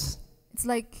us. It's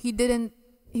like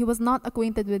he was not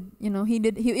acquainted with,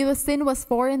 sin was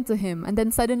foreign to him. And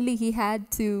then suddenly he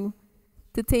had to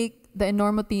take the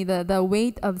enormity, the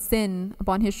weight of sin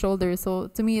upon his shoulders. So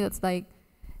to me, that's like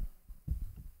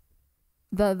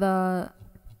the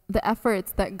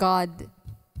efforts that God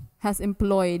has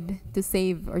employed to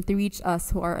save or to reach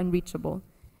us who are unreachable.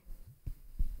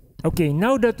 Okay,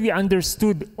 now that we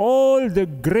understood all the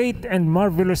great and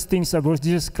marvelous things about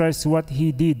Jesus Christ, what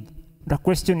he did, the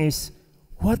question is,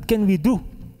 what can we do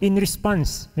in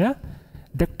response? Yeah,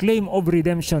 the claim of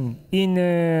redemption in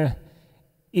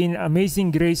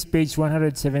Amazing Grace, page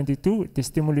 172,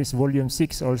 Testimonies, volume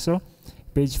 6 also,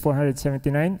 page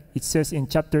 479, it says in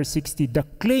chapter 60, the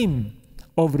claim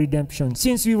of redemption.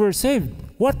 Since we were saved,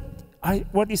 what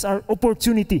is our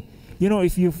opportunity?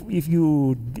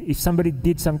 If somebody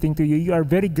did something to you, you are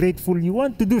very grateful. You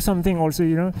want to do something also.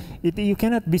 You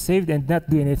cannot be saved and not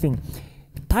do anything.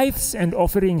 Tithes and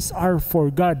offerings are for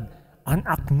God an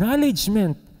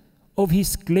acknowledgement of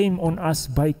His claim on us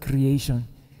by creation.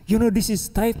 This is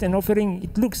tithe and offering.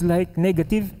 It looks like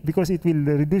negative because it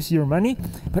will reduce your money,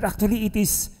 but actually it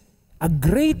is a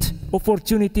great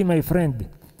opportunity, my friend.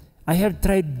 I have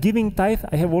tried giving tithe.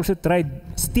 I have also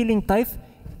tried stealing tithe.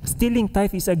 Stealing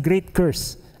tithe is a great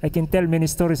curse. I can tell many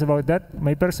stories about that,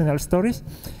 my personal stories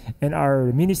and our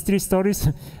ministry stories.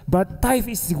 But tithe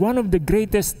is one of the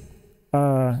greatest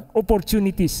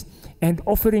opportunities, and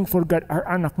offering for God are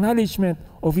an acknowledgement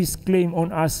of His claim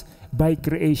on us by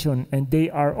creation, and they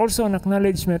are also an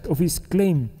acknowledgement of His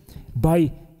claim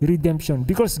by redemption.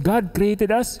 Because God created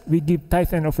us, we give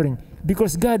tithe and offering.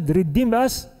 Because God redeemed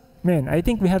us, man, I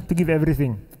think we have to give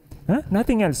everything.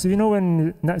 Nothing else.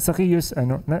 When Zacchaeus,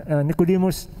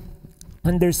 Nicodemus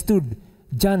understood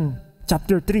John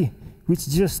chapter 3, which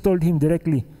Jesus told him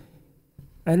directly,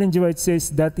 Ellen G. White says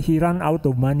that he ran out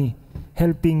of money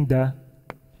helping the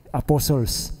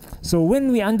apostles. So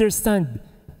when we understand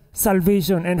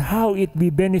salvation and how it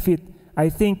will benefit, I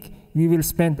think we will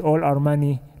spend all our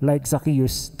money like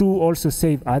Zacchaeus to also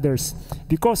save others.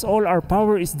 Because all our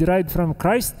power is derived from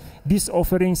Christ, these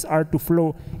offerings are to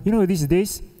flow. These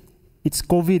days, it's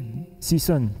COVID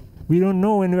season. We don't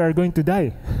know when we are going to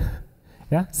die.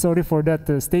 Yeah, sorry for that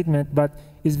statement, but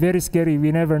it's very scary.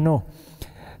 We never know.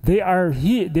 They are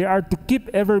to keep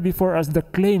ever before us the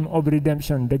claim of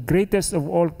redemption, the greatest of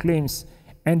all claims,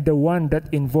 and the one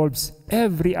that involves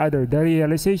every other. The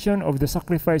realization of the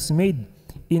sacrifice made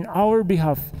in our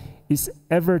behalf is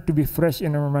ever to be fresh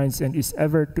in our minds and is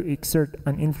ever to exert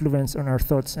an influence on our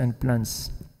thoughts and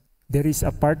plans. There is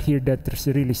a part here that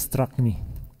really struck me.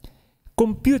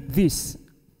 Compute this.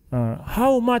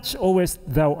 How much owest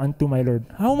thou unto my Lord?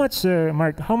 How much,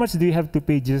 Mark, how much do you have to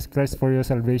pay Jesus Christ for your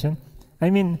salvation? I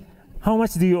mean, how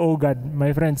much do you owe God,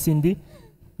 my friend Cindy?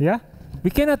 Yeah? We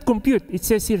cannot compute. It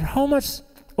says here, how much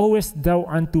owest thou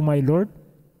unto my Lord?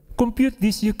 Compute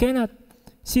this, you cannot,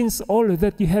 since all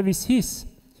that you have is His.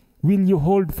 Will you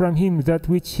hold from Him that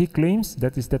which He claims?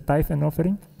 That is the tithe and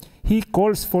offering. He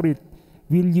calls for it.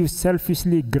 Will you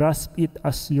selfishly grasp it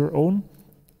as your own?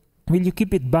 Will you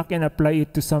keep it back and apply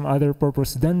it to some other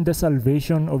purpose than the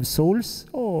salvation of souls?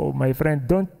 Oh, my friend,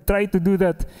 don't try to do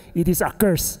that. It is a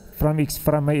curse from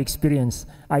my experience.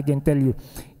 I can tell you.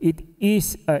 It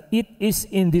is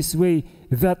in this way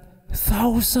that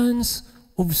thousands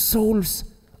of souls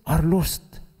are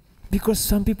lost. Because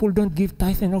some people don't give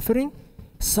tithe and offering,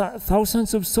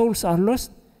 thousands of souls are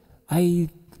lost.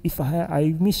 If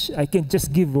I can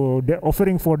just give the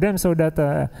offering for them so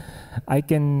that I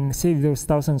can save those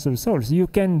thousands of souls.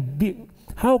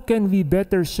 How can we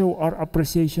better show our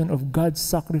appreciation of God's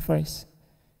sacrifice,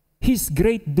 His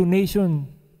great donation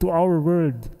to our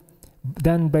world,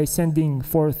 than by sending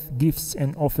forth gifts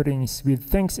and offerings with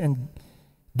thanks and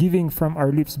giving from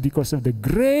our lips because of the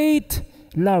great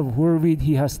love wherewith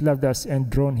He has loved us and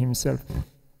drawn Himself.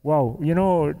 Wow,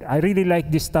 I really like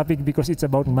this topic because it's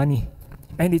about money.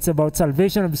 And it's about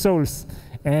salvation of souls.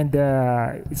 And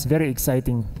it's very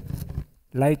exciting.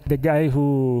 Like the guy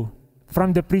who,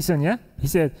 from the prison, he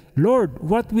said, Lord,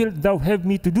 what wilt thou have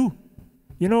me to do?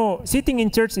 Sitting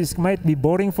in church might be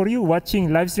boring for you.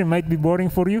 Watching live stream might be boring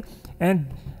for you. And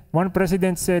one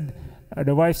president said,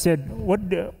 the wife said,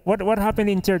 what happened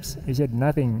in church? He said,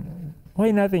 nothing.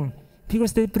 Why nothing?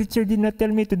 Because the preacher did not tell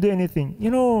me to do anything.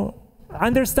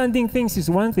 Understanding things is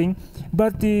one thing,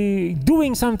 but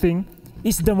doing something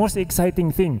is the most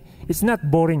exciting thing. It's not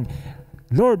boring.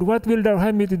 Lord, what will thou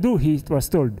have me to do? He was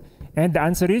told. And the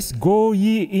answer is, go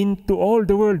ye into all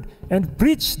the world and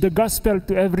preach the gospel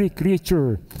to every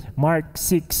creature. Marc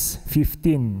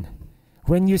 6:15.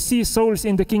 When you see souls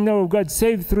in the kingdom of God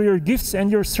saved through your gifts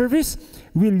and your service,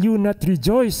 will you not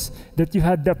rejoice that you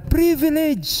had the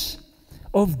privilege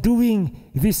of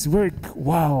doing this work?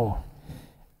 Wow.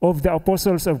 Of the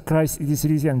apostles of Christ, it is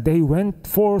written, they went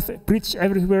forth, preached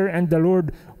everywhere, and the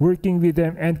Lord working with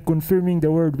them and confirming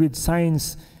the word with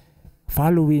signs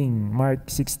following. Marc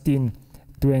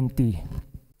 16:20.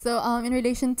 So in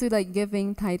relation to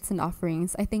giving tithes and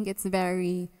offerings, I think it's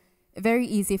very, very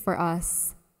easy for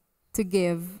us to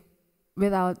give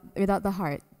without the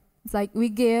heart. It's like we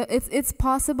give. It's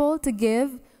possible to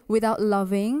give without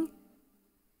loving,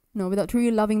 without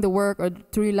truly loving the work or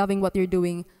truly loving what you're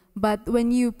doing. But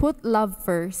when you put love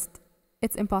first,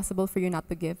 it's impossible for you not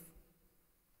to give.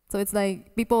 So it's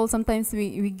like people sometimes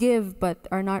we give, but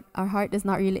our heart is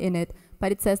not really in it.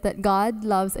 But it says that God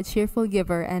loves a cheerful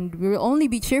giver, and we will only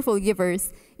be cheerful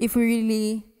givers if we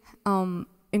really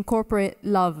incorporate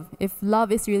love. If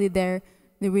love is really there,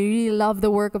 we really love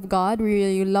the work of God. We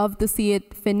really love to see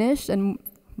it finished and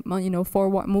move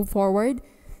forward.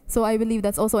 So I believe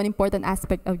that's also an important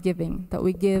aspect of giving, that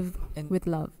we give with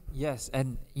love. Yes,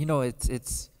 and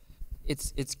it's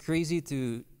crazy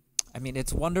to,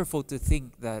 it's wonderful to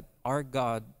think that our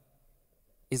God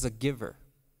is a giver.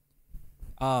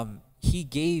 He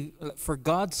gave, for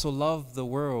God so loved the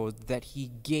world that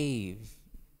He gave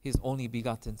His only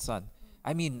begotten Son.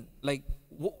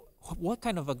 What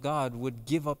kind of a God would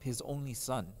give up His only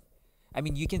Son?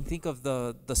 You can think of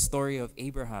the story of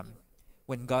Abraham,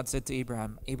 when God said to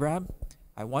Abraham, Abraham,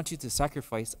 I want you to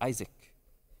sacrifice Isaac.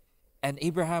 And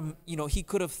Abraham, he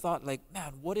could have thought man,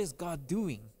 what is God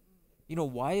doing?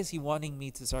 Why is He wanting me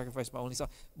to sacrifice my only son?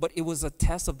 But it was a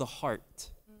test of the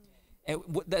heart.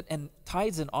 And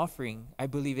tithes and offering, I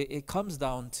believe it comes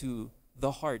down to the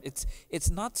heart.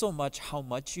 It's not so much how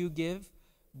much you give,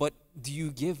 but do you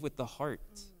give with the heart?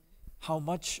 How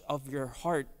much of your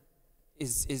heart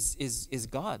is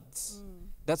God's?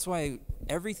 That's why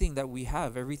everything that we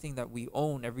have, everything that we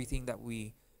own, everything that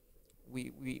we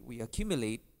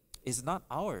accumulate is not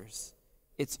ours.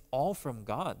 It's all from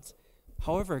God.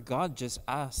 However, God just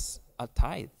asks a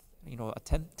tithe, a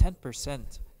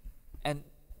 10%. And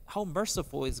how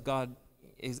merciful God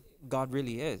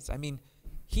really is.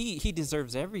 He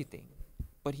deserves everything,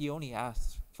 but He only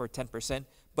asks for 10%.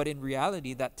 But in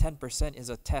reality, that 10% is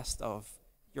a test of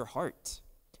your heart.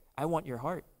 I want your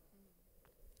heart.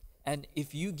 And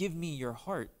if you give me your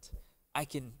heart, I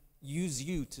can use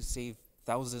you to save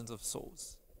thousands of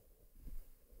souls.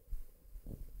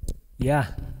 Yeah,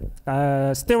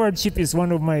 stewardship is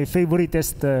one of my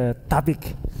favoriteest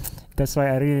topic. That's why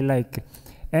I really like.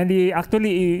 And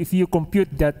actually, if you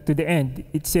compute that to the end,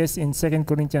 it says in 2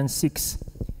 Corinthians 6,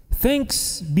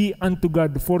 thanks be unto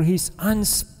God for His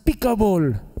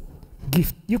unspeakable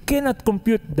gift. You cannot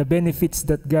compute the benefits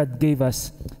that God gave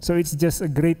us. So it's just a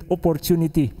great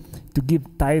opportunity to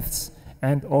give tithes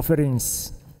and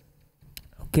offerings.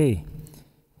 Okay.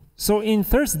 So in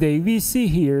Thursday, we see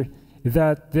here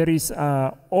that there is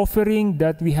an offering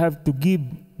that we have to give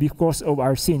because of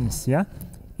our sins,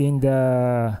 in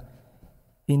the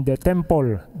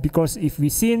temple. Because if we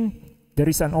sin, there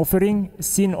is an offering,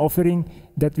 sin offering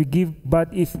that we give. But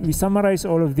if we summarize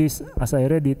all of this, as I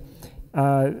read it,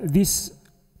 this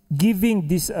giving,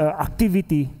 this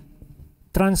activity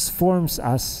transforms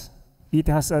us. It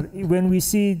has when we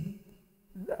see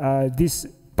this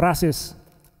process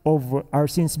of our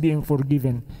sins being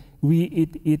forgiven,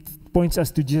 it points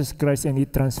us to Jesus Christ and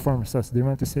it transforms us. Do you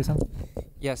want to say something?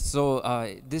 Yes, so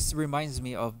this reminds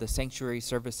me of the sanctuary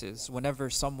services. Whenever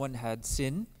someone had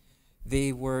sinned,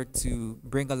 they were to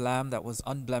bring a lamb that was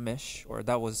unblemished or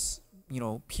that was,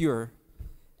 pure,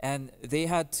 and they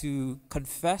had to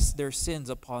confess their sins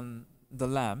upon the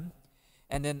lamb,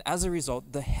 and then as a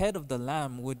result, the head of the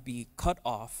lamb would be cut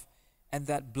off, and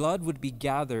that blood would be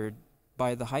gathered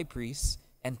by the high priest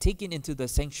and taken into the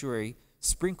sanctuary,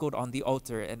 sprinkled on the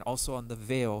altar and also on the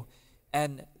veil.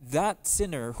 And that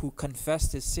sinner who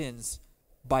confessed his sins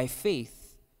by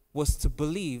faith was to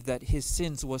believe that his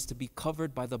sins was to be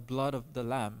covered by the blood of the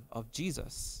Lamb of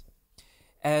Jesus.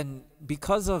 And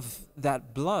because of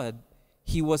that blood,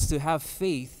 he was to have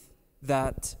faith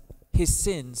that his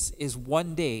sins is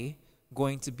one day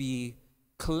going to be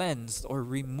cleansed or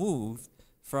removed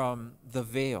from the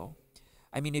veil.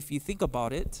 I mean, if you think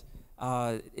about it,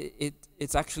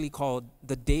 it's actually called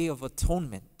the Day of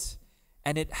Atonement.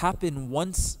 And it happened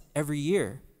once every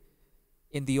year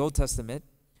in the Old Testament.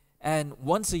 And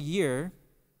once a year,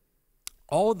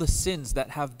 all the sins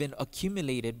that have been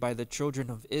accumulated by the children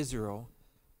of Israel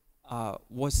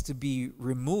was to be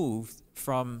removed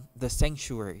from the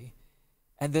sanctuary.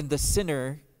 And then the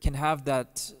sinner can have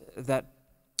that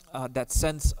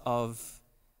sense of,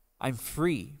 I'm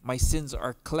free, my sins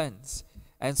are cleansed.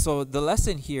 And so the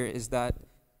lesson here is that,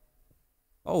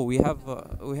 we have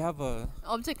a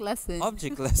Object lesson.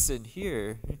 Object lesson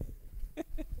here.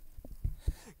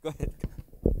 Go ahead.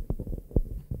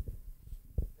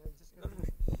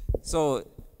 So,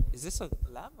 is this a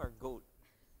lamb or goat?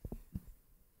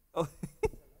 Oh,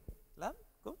 lamb?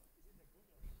 Goat?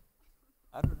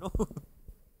 I don't know.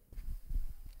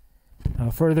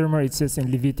 Furthermore, it says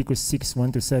in Leviticus 6,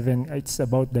 1-7, it's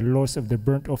about the laws of the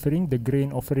burnt offering, the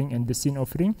grain offering, and the sin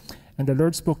offering. And the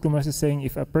Lord spoke to Moses, saying,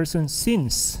 if a person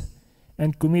sins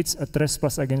and commits a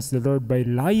trespass against the Lord by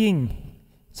lying,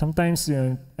 sometimes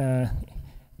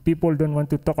people don't want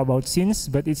to talk about sins,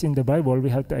 but it's in the Bible. We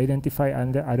have to identify,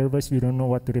 and otherwise we don't know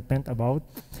what to repent about.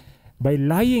 By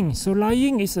lying. So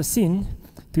lying is a sin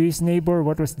to his neighbor,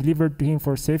 what was delivered to him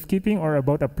for safekeeping, or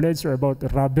about a pledge, or about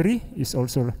robbery is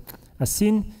also a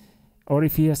sin. Or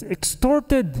if he has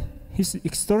extorted, his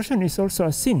extortion is also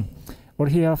a sin. Or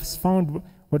he has found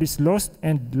what is lost,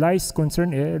 and lies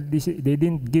concern, they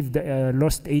didn't give the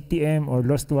lost ATM or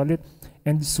lost wallet,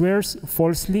 and swears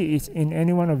falsely is in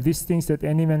any one of these things that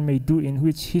any man may do in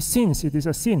which he sins, it is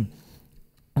a sin.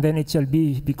 Then it shall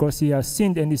be, because he has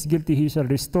sinned and is guilty, he shall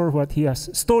restore what he has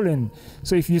stolen.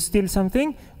 So if you steal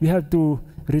something, we have to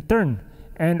return.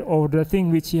 And or the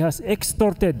thing which he has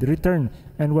extorted, return.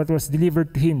 And what was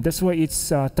delivered to him. That's why it's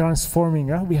transforming.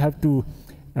 We have to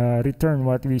return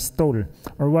what we stole.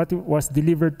 Or what was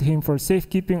delivered to him for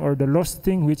safekeeping, or the lost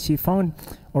thing which he found,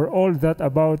 or all that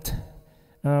about.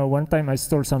 One time I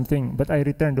stole something, but I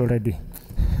returned already.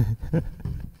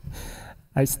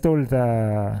 I stole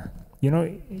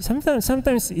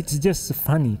sometimes it's just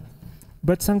funny.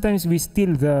 But sometimes we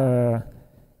steal the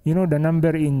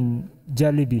number in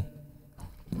Jollibee.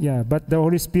 Yeah, but the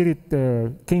Holy Spirit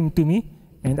came to me,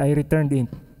 and I returned it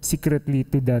secretly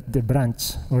to the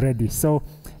branch already. So,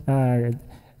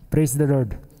 praise the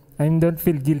Lord. I don't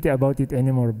feel guilty about it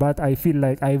anymore, but I feel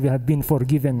like I have been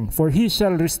forgiven. For he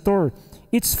shall restore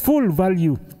its full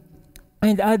value,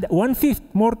 and add 1/5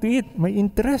 more to it, my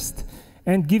interest,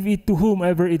 and give it to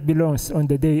whomever it belongs on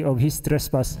the day of his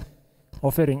trespass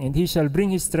offering. And he shall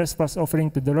bring his trespass offering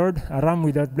to the Lord, a ram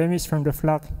without blemish from the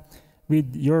flock,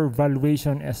 with your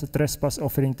valuation as a trespass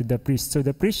offering to the priest. So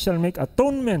the priest shall make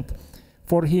atonement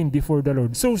for him before the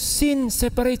Lord. So sin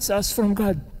separates us from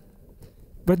God.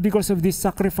 But because of this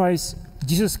sacrifice,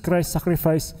 Jesus Christ's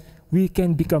sacrifice, we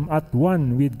can become at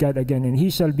one with God again, and he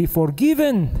shall be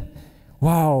forgiven.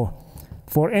 Wow.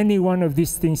 For any one of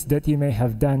these things that he may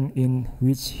have done in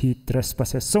which he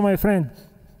trespasses. So my friend,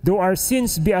 though our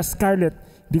sins be as scarlet,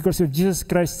 because of Jesus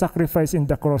Christ's sacrifice in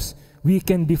the cross, we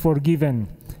can be forgiven.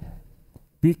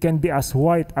 We can be as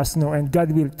white as snow, and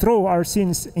God will throw our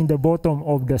sins in the bottom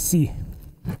of the sea.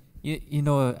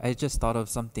 I just thought of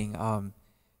something.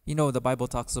 The Bible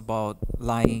talks about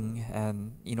lying,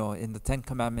 and, in the 10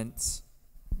 Commandments,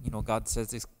 God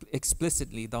says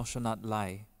explicitly, thou shalt not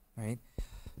lie, right?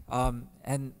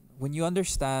 And when you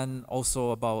understand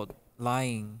also about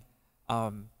lying,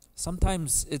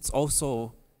 sometimes it's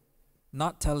also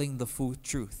not telling the full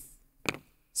truth.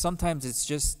 sometimes it's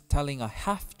just telling a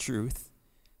half-truth,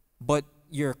 but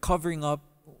you're covering up,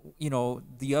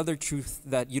 the other truth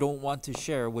that you don't want to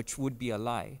share, which would be a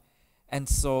lie. And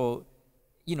so,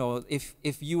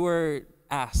 if you were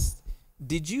asked,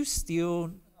 did you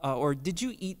steal or did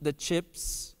you eat the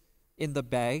chips in the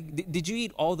bag? Did you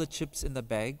eat all the chips in the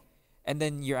bag? And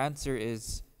then your answer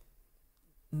is,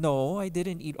 no, I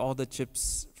didn't eat all the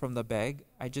chips from the bag.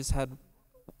 I just had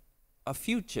a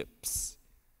few chips.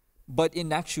 But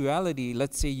in actuality,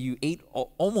 let's say you ate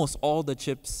almost all the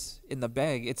chips in the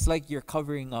bag. It's like you're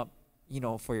covering up,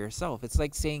 for yourself. It's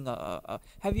like saying,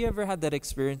 have you ever had that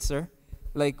experience, sir?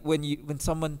 Like when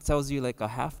someone tells you like a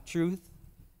half-truth?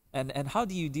 And how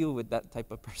do you deal with that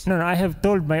type of person? No, I have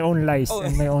told my own lies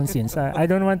and my own sins. I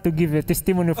don't want to give a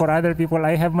testimony for other people.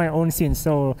 I have my own sins.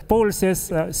 So Paul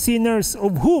says, sinners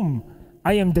of whom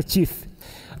I am the chief.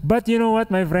 But you know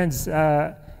what, my friends?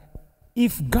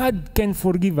 If God can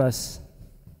forgive us,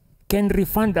 can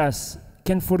refund us,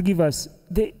 can forgive us,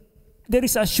 there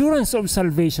is assurance of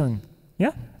salvation.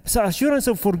 Yeah? So assurance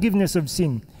of forgiveness of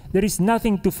sin. There is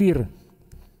nothing to fear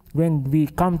when we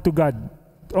come to God,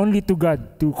 only to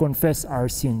God to confess our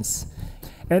sins.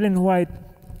 Ellen White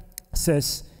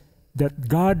says that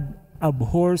God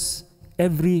abhors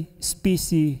every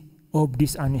species of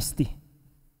dishonesty.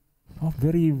 Oh,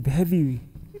 very heavy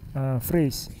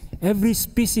phrase. Every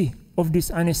species of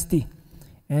dishonesty.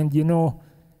 And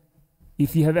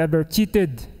if you have ever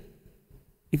cheated,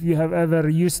 if you have ever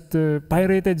used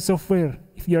pirated software,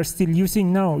 if you are still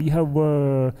using now, you have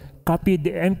copied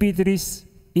MP3s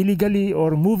illegally,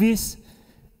 or movies,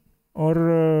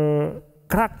 or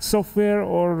cracked software,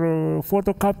 or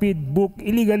photocopied book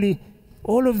illegally,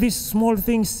 all of these small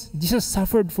things, Jesus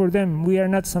suffered for them.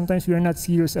 Sometimes we are not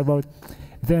serious about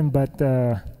them, but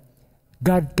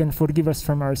God can forgive us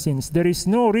from our sins. There is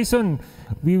no reason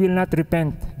we will not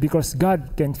repent, because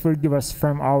God can forgive us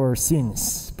from our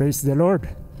sins. Praise the Lord.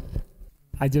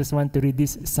 I just want to read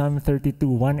this, Psalm 32,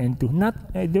 1 and 2.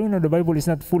 The Bible is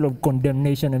not full of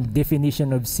condemnation and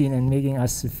definition of sin and making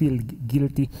us feel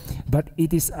guilty, but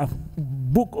it is a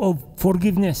book of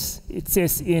forgiveness. It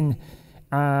says in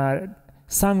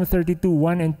Psalm 32,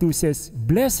 1 and 2 says,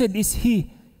 blessed is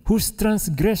he whose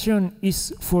transgression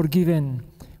is forgiven,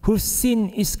 whose sin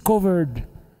is covered.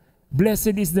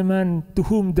 Blessed is the man to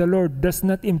whom the Lord does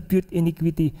not impute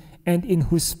iniquity, and in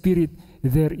whose spirit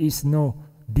there is no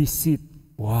deceit.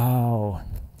 Wow.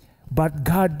 But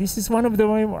God, this is one of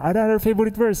my other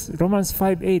favorite verse, Romans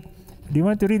 5:8. Do you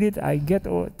want to read it? I get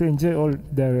to enjoy all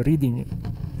the reading.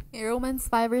 Romans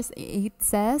 5 verse 8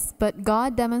 says, but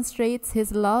God demonstrates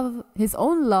his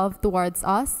own love towards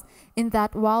us, in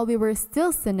that while we were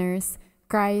still sinners,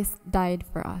 Christ died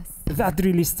for us. That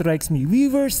really strikes me. We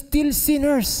were still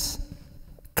sinners.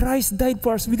 Christ died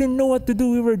for us. We didn't know what to do.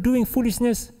 We were doing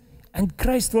foolishness. And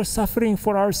Christ was suffering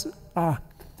for us.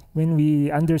 When we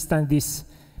understand this,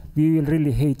 we will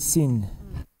really hate sin.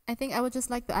 I think I would just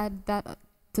like to add that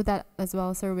to that as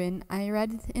well, Sir Win. I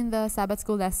read in the Sabbath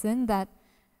school lesson that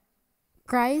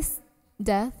Christ's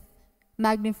death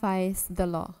magnifies the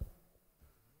law.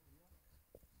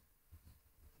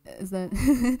 Is that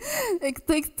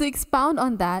to expound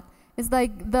on that, it's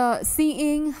like the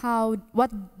seeing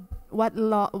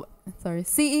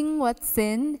what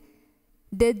sin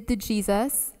did to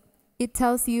Jesus. It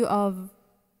tells you of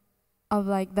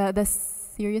like the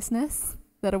seriousness,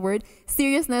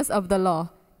 seriousness of the law.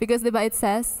 Because it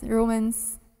says,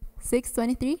 Romans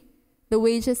 6:23, the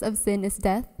wages of sin is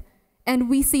death. And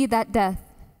we see that death.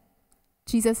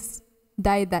 Jesus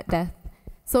died that death.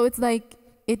 So it's like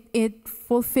it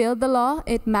fulfilled the law,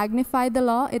 it magnified the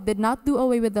law, it did not do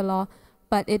away with the law,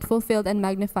 but it fulfilled and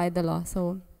magnified the law.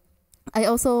 So it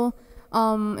also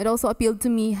appealed to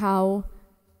me how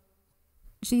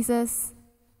Jesus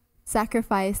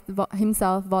sacrificed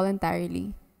himself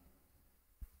voluntarily.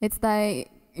 It's like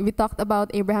we talked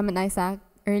about Abraham and Isaac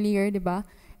earlier, diba?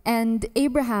 And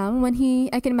Abraham,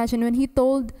 I can imagine when he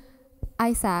told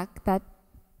Isaac that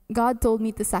God told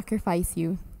me to sacrifice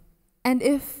you. And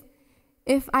if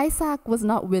Isaac was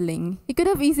not willing, he could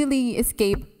have easily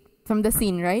escaped from the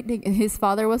scene, right? His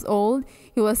father was old.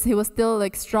 He was still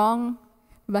like strong,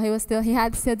 but he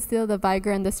had still the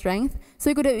vigor and the strength. So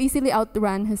he could have easily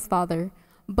outrun his father.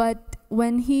 But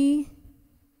when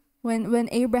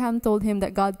Abraham told him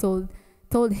that God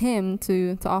told him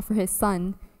to offer his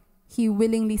son, he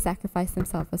willingly sacrificed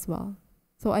himself as well.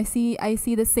 So I see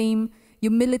the same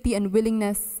humility and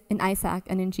willingness in Isaac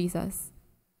and in Jesus.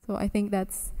 So I think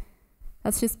that's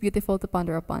just beautiful to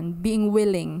ponder upon, being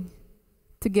willing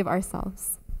to give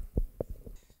ourselves.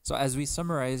 So as we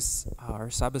summarize our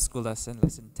Sabbath school lesson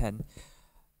 10,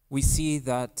 we see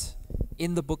that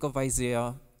in the book of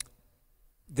Isaiah,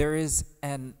 it's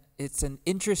an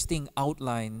interesting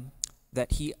outline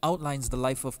that he outlines the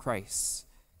life of Christ,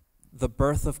 the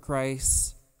birth of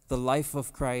Christ, the life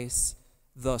of Christ,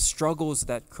 the struggles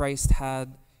that Christ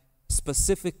had,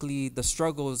 specifically the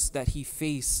struggles that he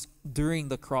faced during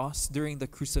the cross, during the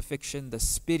crucifixion, the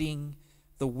spitting,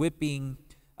 the whipping,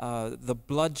 the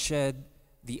bloodshed,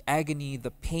 the agony,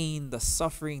 the pain, the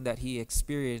suffering that he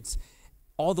experienced,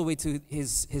 all the way to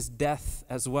his death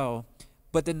as well.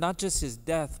 But then not just his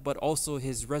death, but also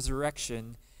his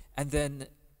resurrection, and then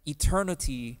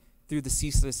eternity through the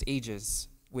ceaseless ages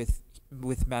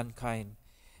with mankind.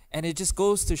 And it just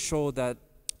goes to show that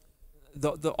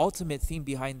the ultimate theme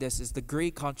behind this is the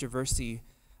great controversy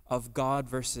of God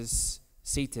versus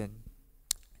Satan.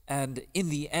 And in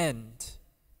the end,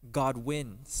 God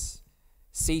wins.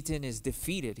 Satan is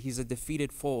defeated. He's a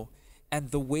defeated foe.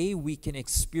 And the way we can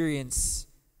experience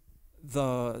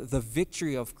the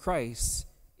victory of Christ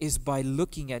is by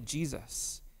looking at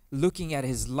Jesus, looking at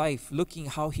his life, looking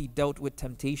how he dealt with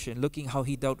temptation, looking how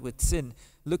he dealt with sin,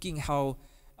 looking how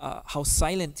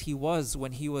silent he was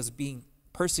when he was being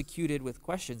persecuted with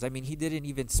questions. I mean, he didn't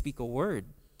even speak a word.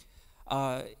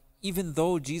 Even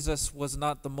though Jesus was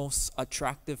not the most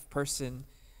attractive person,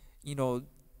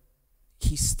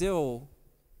 he still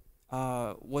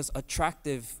was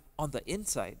attractive on the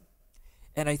inside.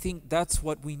 And I think that's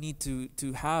what we need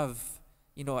to have,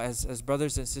 as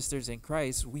brothers and sisters in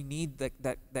Christ. We need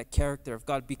that character of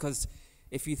God, because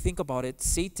if you think about it,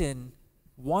 Satan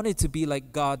wanted to be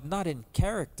like God, not in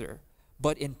character,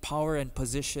 but in power and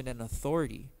position and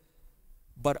authority.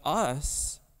 But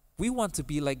us, we want to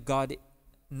be like God,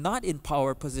 not in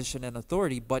power, position, and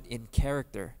authority, but in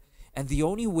character. And the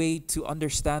only way to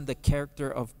understand the character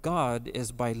of God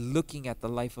is by looking at the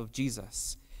life of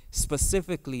Jesus,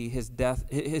 specifically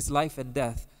his life and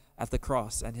death at the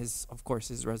cross, and his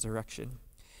resurrection.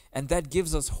 And that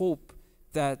gives us hope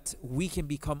that we can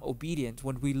become obedient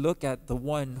when we look at the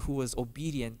one who was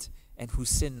obedient and who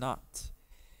sinned not.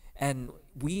 And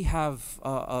we have,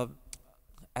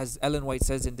 as Ellen White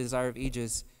says in Desire of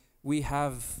Ages, we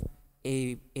have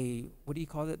a what do you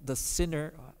call it? The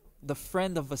sinner, the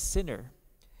friend of a sinner,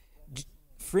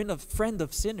 friend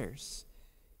of sinners.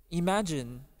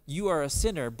 Imagine you are a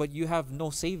sinner, but you have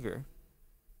no savior.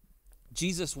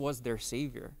 Jesus was their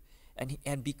savior,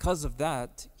 and because of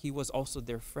that, he was also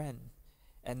their friend,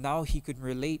 and now he could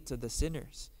relate to the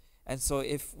sinners. And so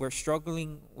if we're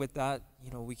struggling with that,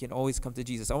 we can always come to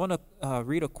Jesus. I want to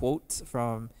read a quote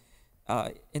from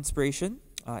Inspiration,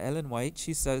 Ellen White.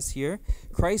 She says here,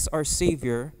 "Christ our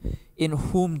Savior, in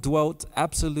whom dwelt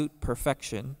absolute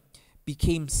perfection,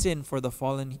 became sin for the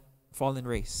fallen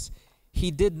race.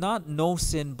 He did not know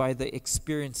sin by the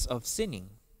experience of sinning,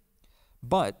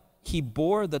 but he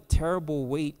bore the terrible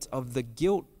weight of the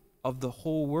guilt of the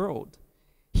whole world.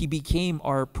 He became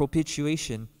our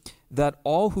propitiation, that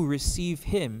all who receive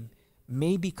him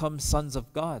may become sons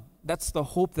of God." That's the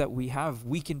hope that we have.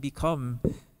 We can become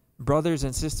brothers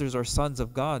and sisters or sons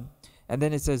of God. And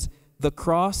then it says, "The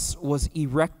cross was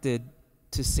erected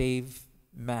to save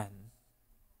man."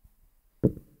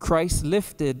 Christ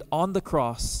lifted on the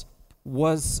cross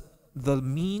was the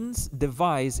means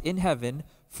devised in heaven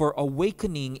for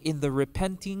awakening in the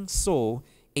repenting soul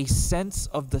a sense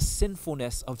of the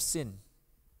sinfulness of sin.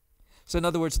 So in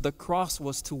other words, the cross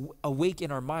was to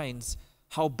awaken our minds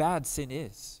how bad sin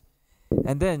is.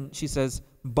 And then she says,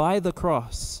 by the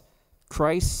cross,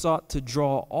 Christ sought to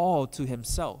draw all to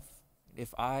himself.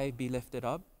 If I be lifted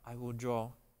up, I will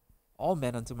draw all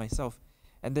men unto myself.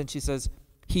 And then she says,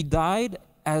 he died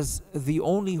as the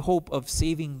only hope of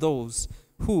saving those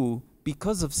who,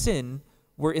 because of sin,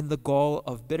 were in the gall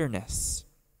of bitterness.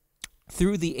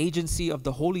 Through the agency of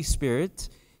the Holy Spirit,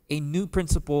 a new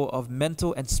principle of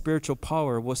mental and spiritual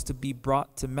power was to be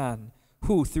brought to man,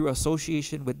 who, through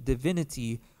association with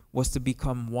divinity, was to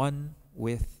become one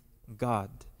with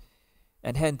God.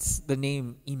 And hence the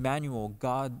name Emmanuel,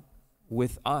 God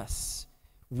with us.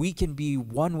 We can be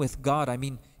one with God. I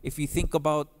mean, if you think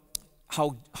about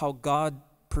how God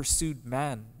pursued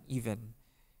man, even,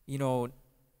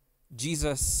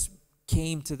 Jesus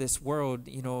came to this world,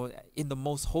 in the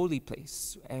most holy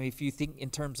place. And if you think in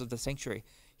terms of the sanctuary,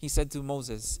 he said to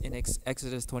Moses in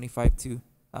Exodus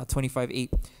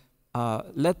 25:8,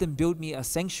 let them build me a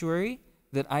sanctuary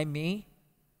that I may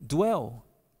dwell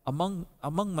among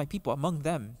my people, among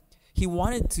them. He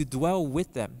wanted to dwell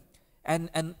with them.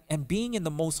 And being in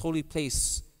the most holy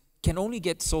place can only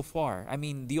get so far. I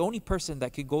mean, the only person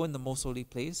that could go in the most holy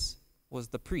place was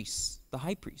the priest, the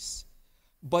high priest.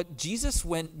 But Jesus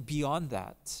went beyond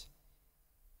that.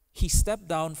 He stepped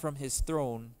down from his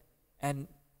throne and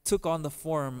took on the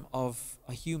form of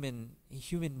a human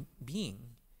being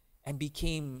and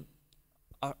became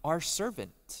our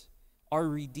servant, our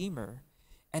redeemer.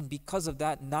 And because of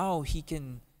that, now he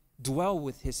can dwell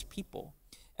with his people.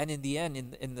 And in the end,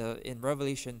 in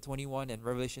Revelation 21 and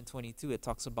Revelation 22, it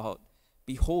talks about,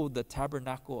 behold, the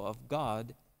tabernacle of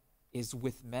God is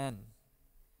with men.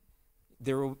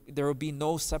 There will be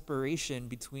no separation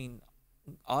between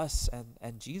us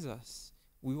and Jesus.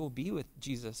 We will be with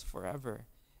Jesus forever.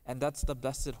 And that's the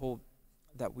blessed hope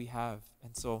that we have.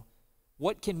 And so,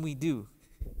 what can we do?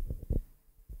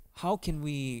 How can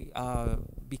we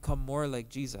become more like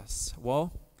Jesus?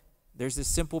 Well, there's this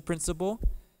simple principle.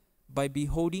 By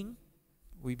beholding,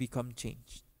 we become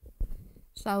changed.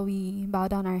 Shall we bow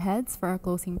down our heads for our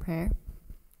closing prayer?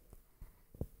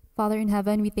 Father in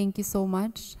heaven, we thank you so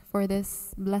much for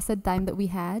this blessed time that we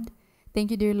had.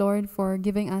 Thank you, dear Lord, for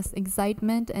giving us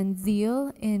excitement and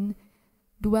zeal in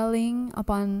dwelling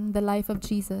upon the life of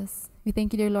Jesus. We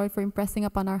thank you, dear Lord, for impressing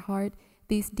upon our heart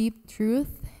this deep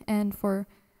truth and for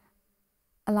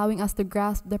allowing us to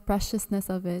grasp the preciousness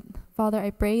of it. Father,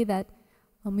 I pray that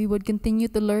we would continue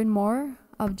to learn more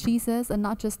of Jesus, and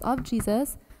not just of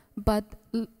Jesus, but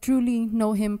truly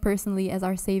know him personally as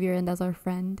our Savior and as our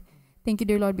friend. Thank you,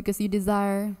 dear Lord, because you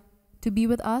desire to be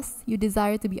with us, you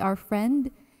desire to be our friend,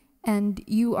 and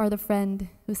you are the friend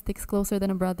who sticks closer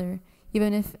than a brother.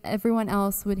 Even if everyone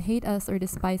else would hate us or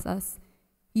despise us,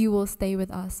 you will stay with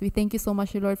us. We thank you so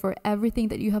much, dear Lord, for everything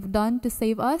that you have done to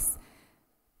save us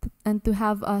and to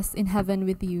have us in heaven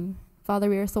with you. Father,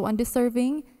 we are so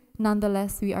undeserving.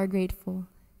 Nonetheless, we are grateful.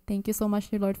 Thank you so much,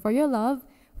 dear Lord, for your love.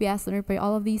 We ask and we pray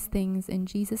all of these things in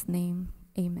Jesus' name.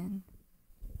 Amen.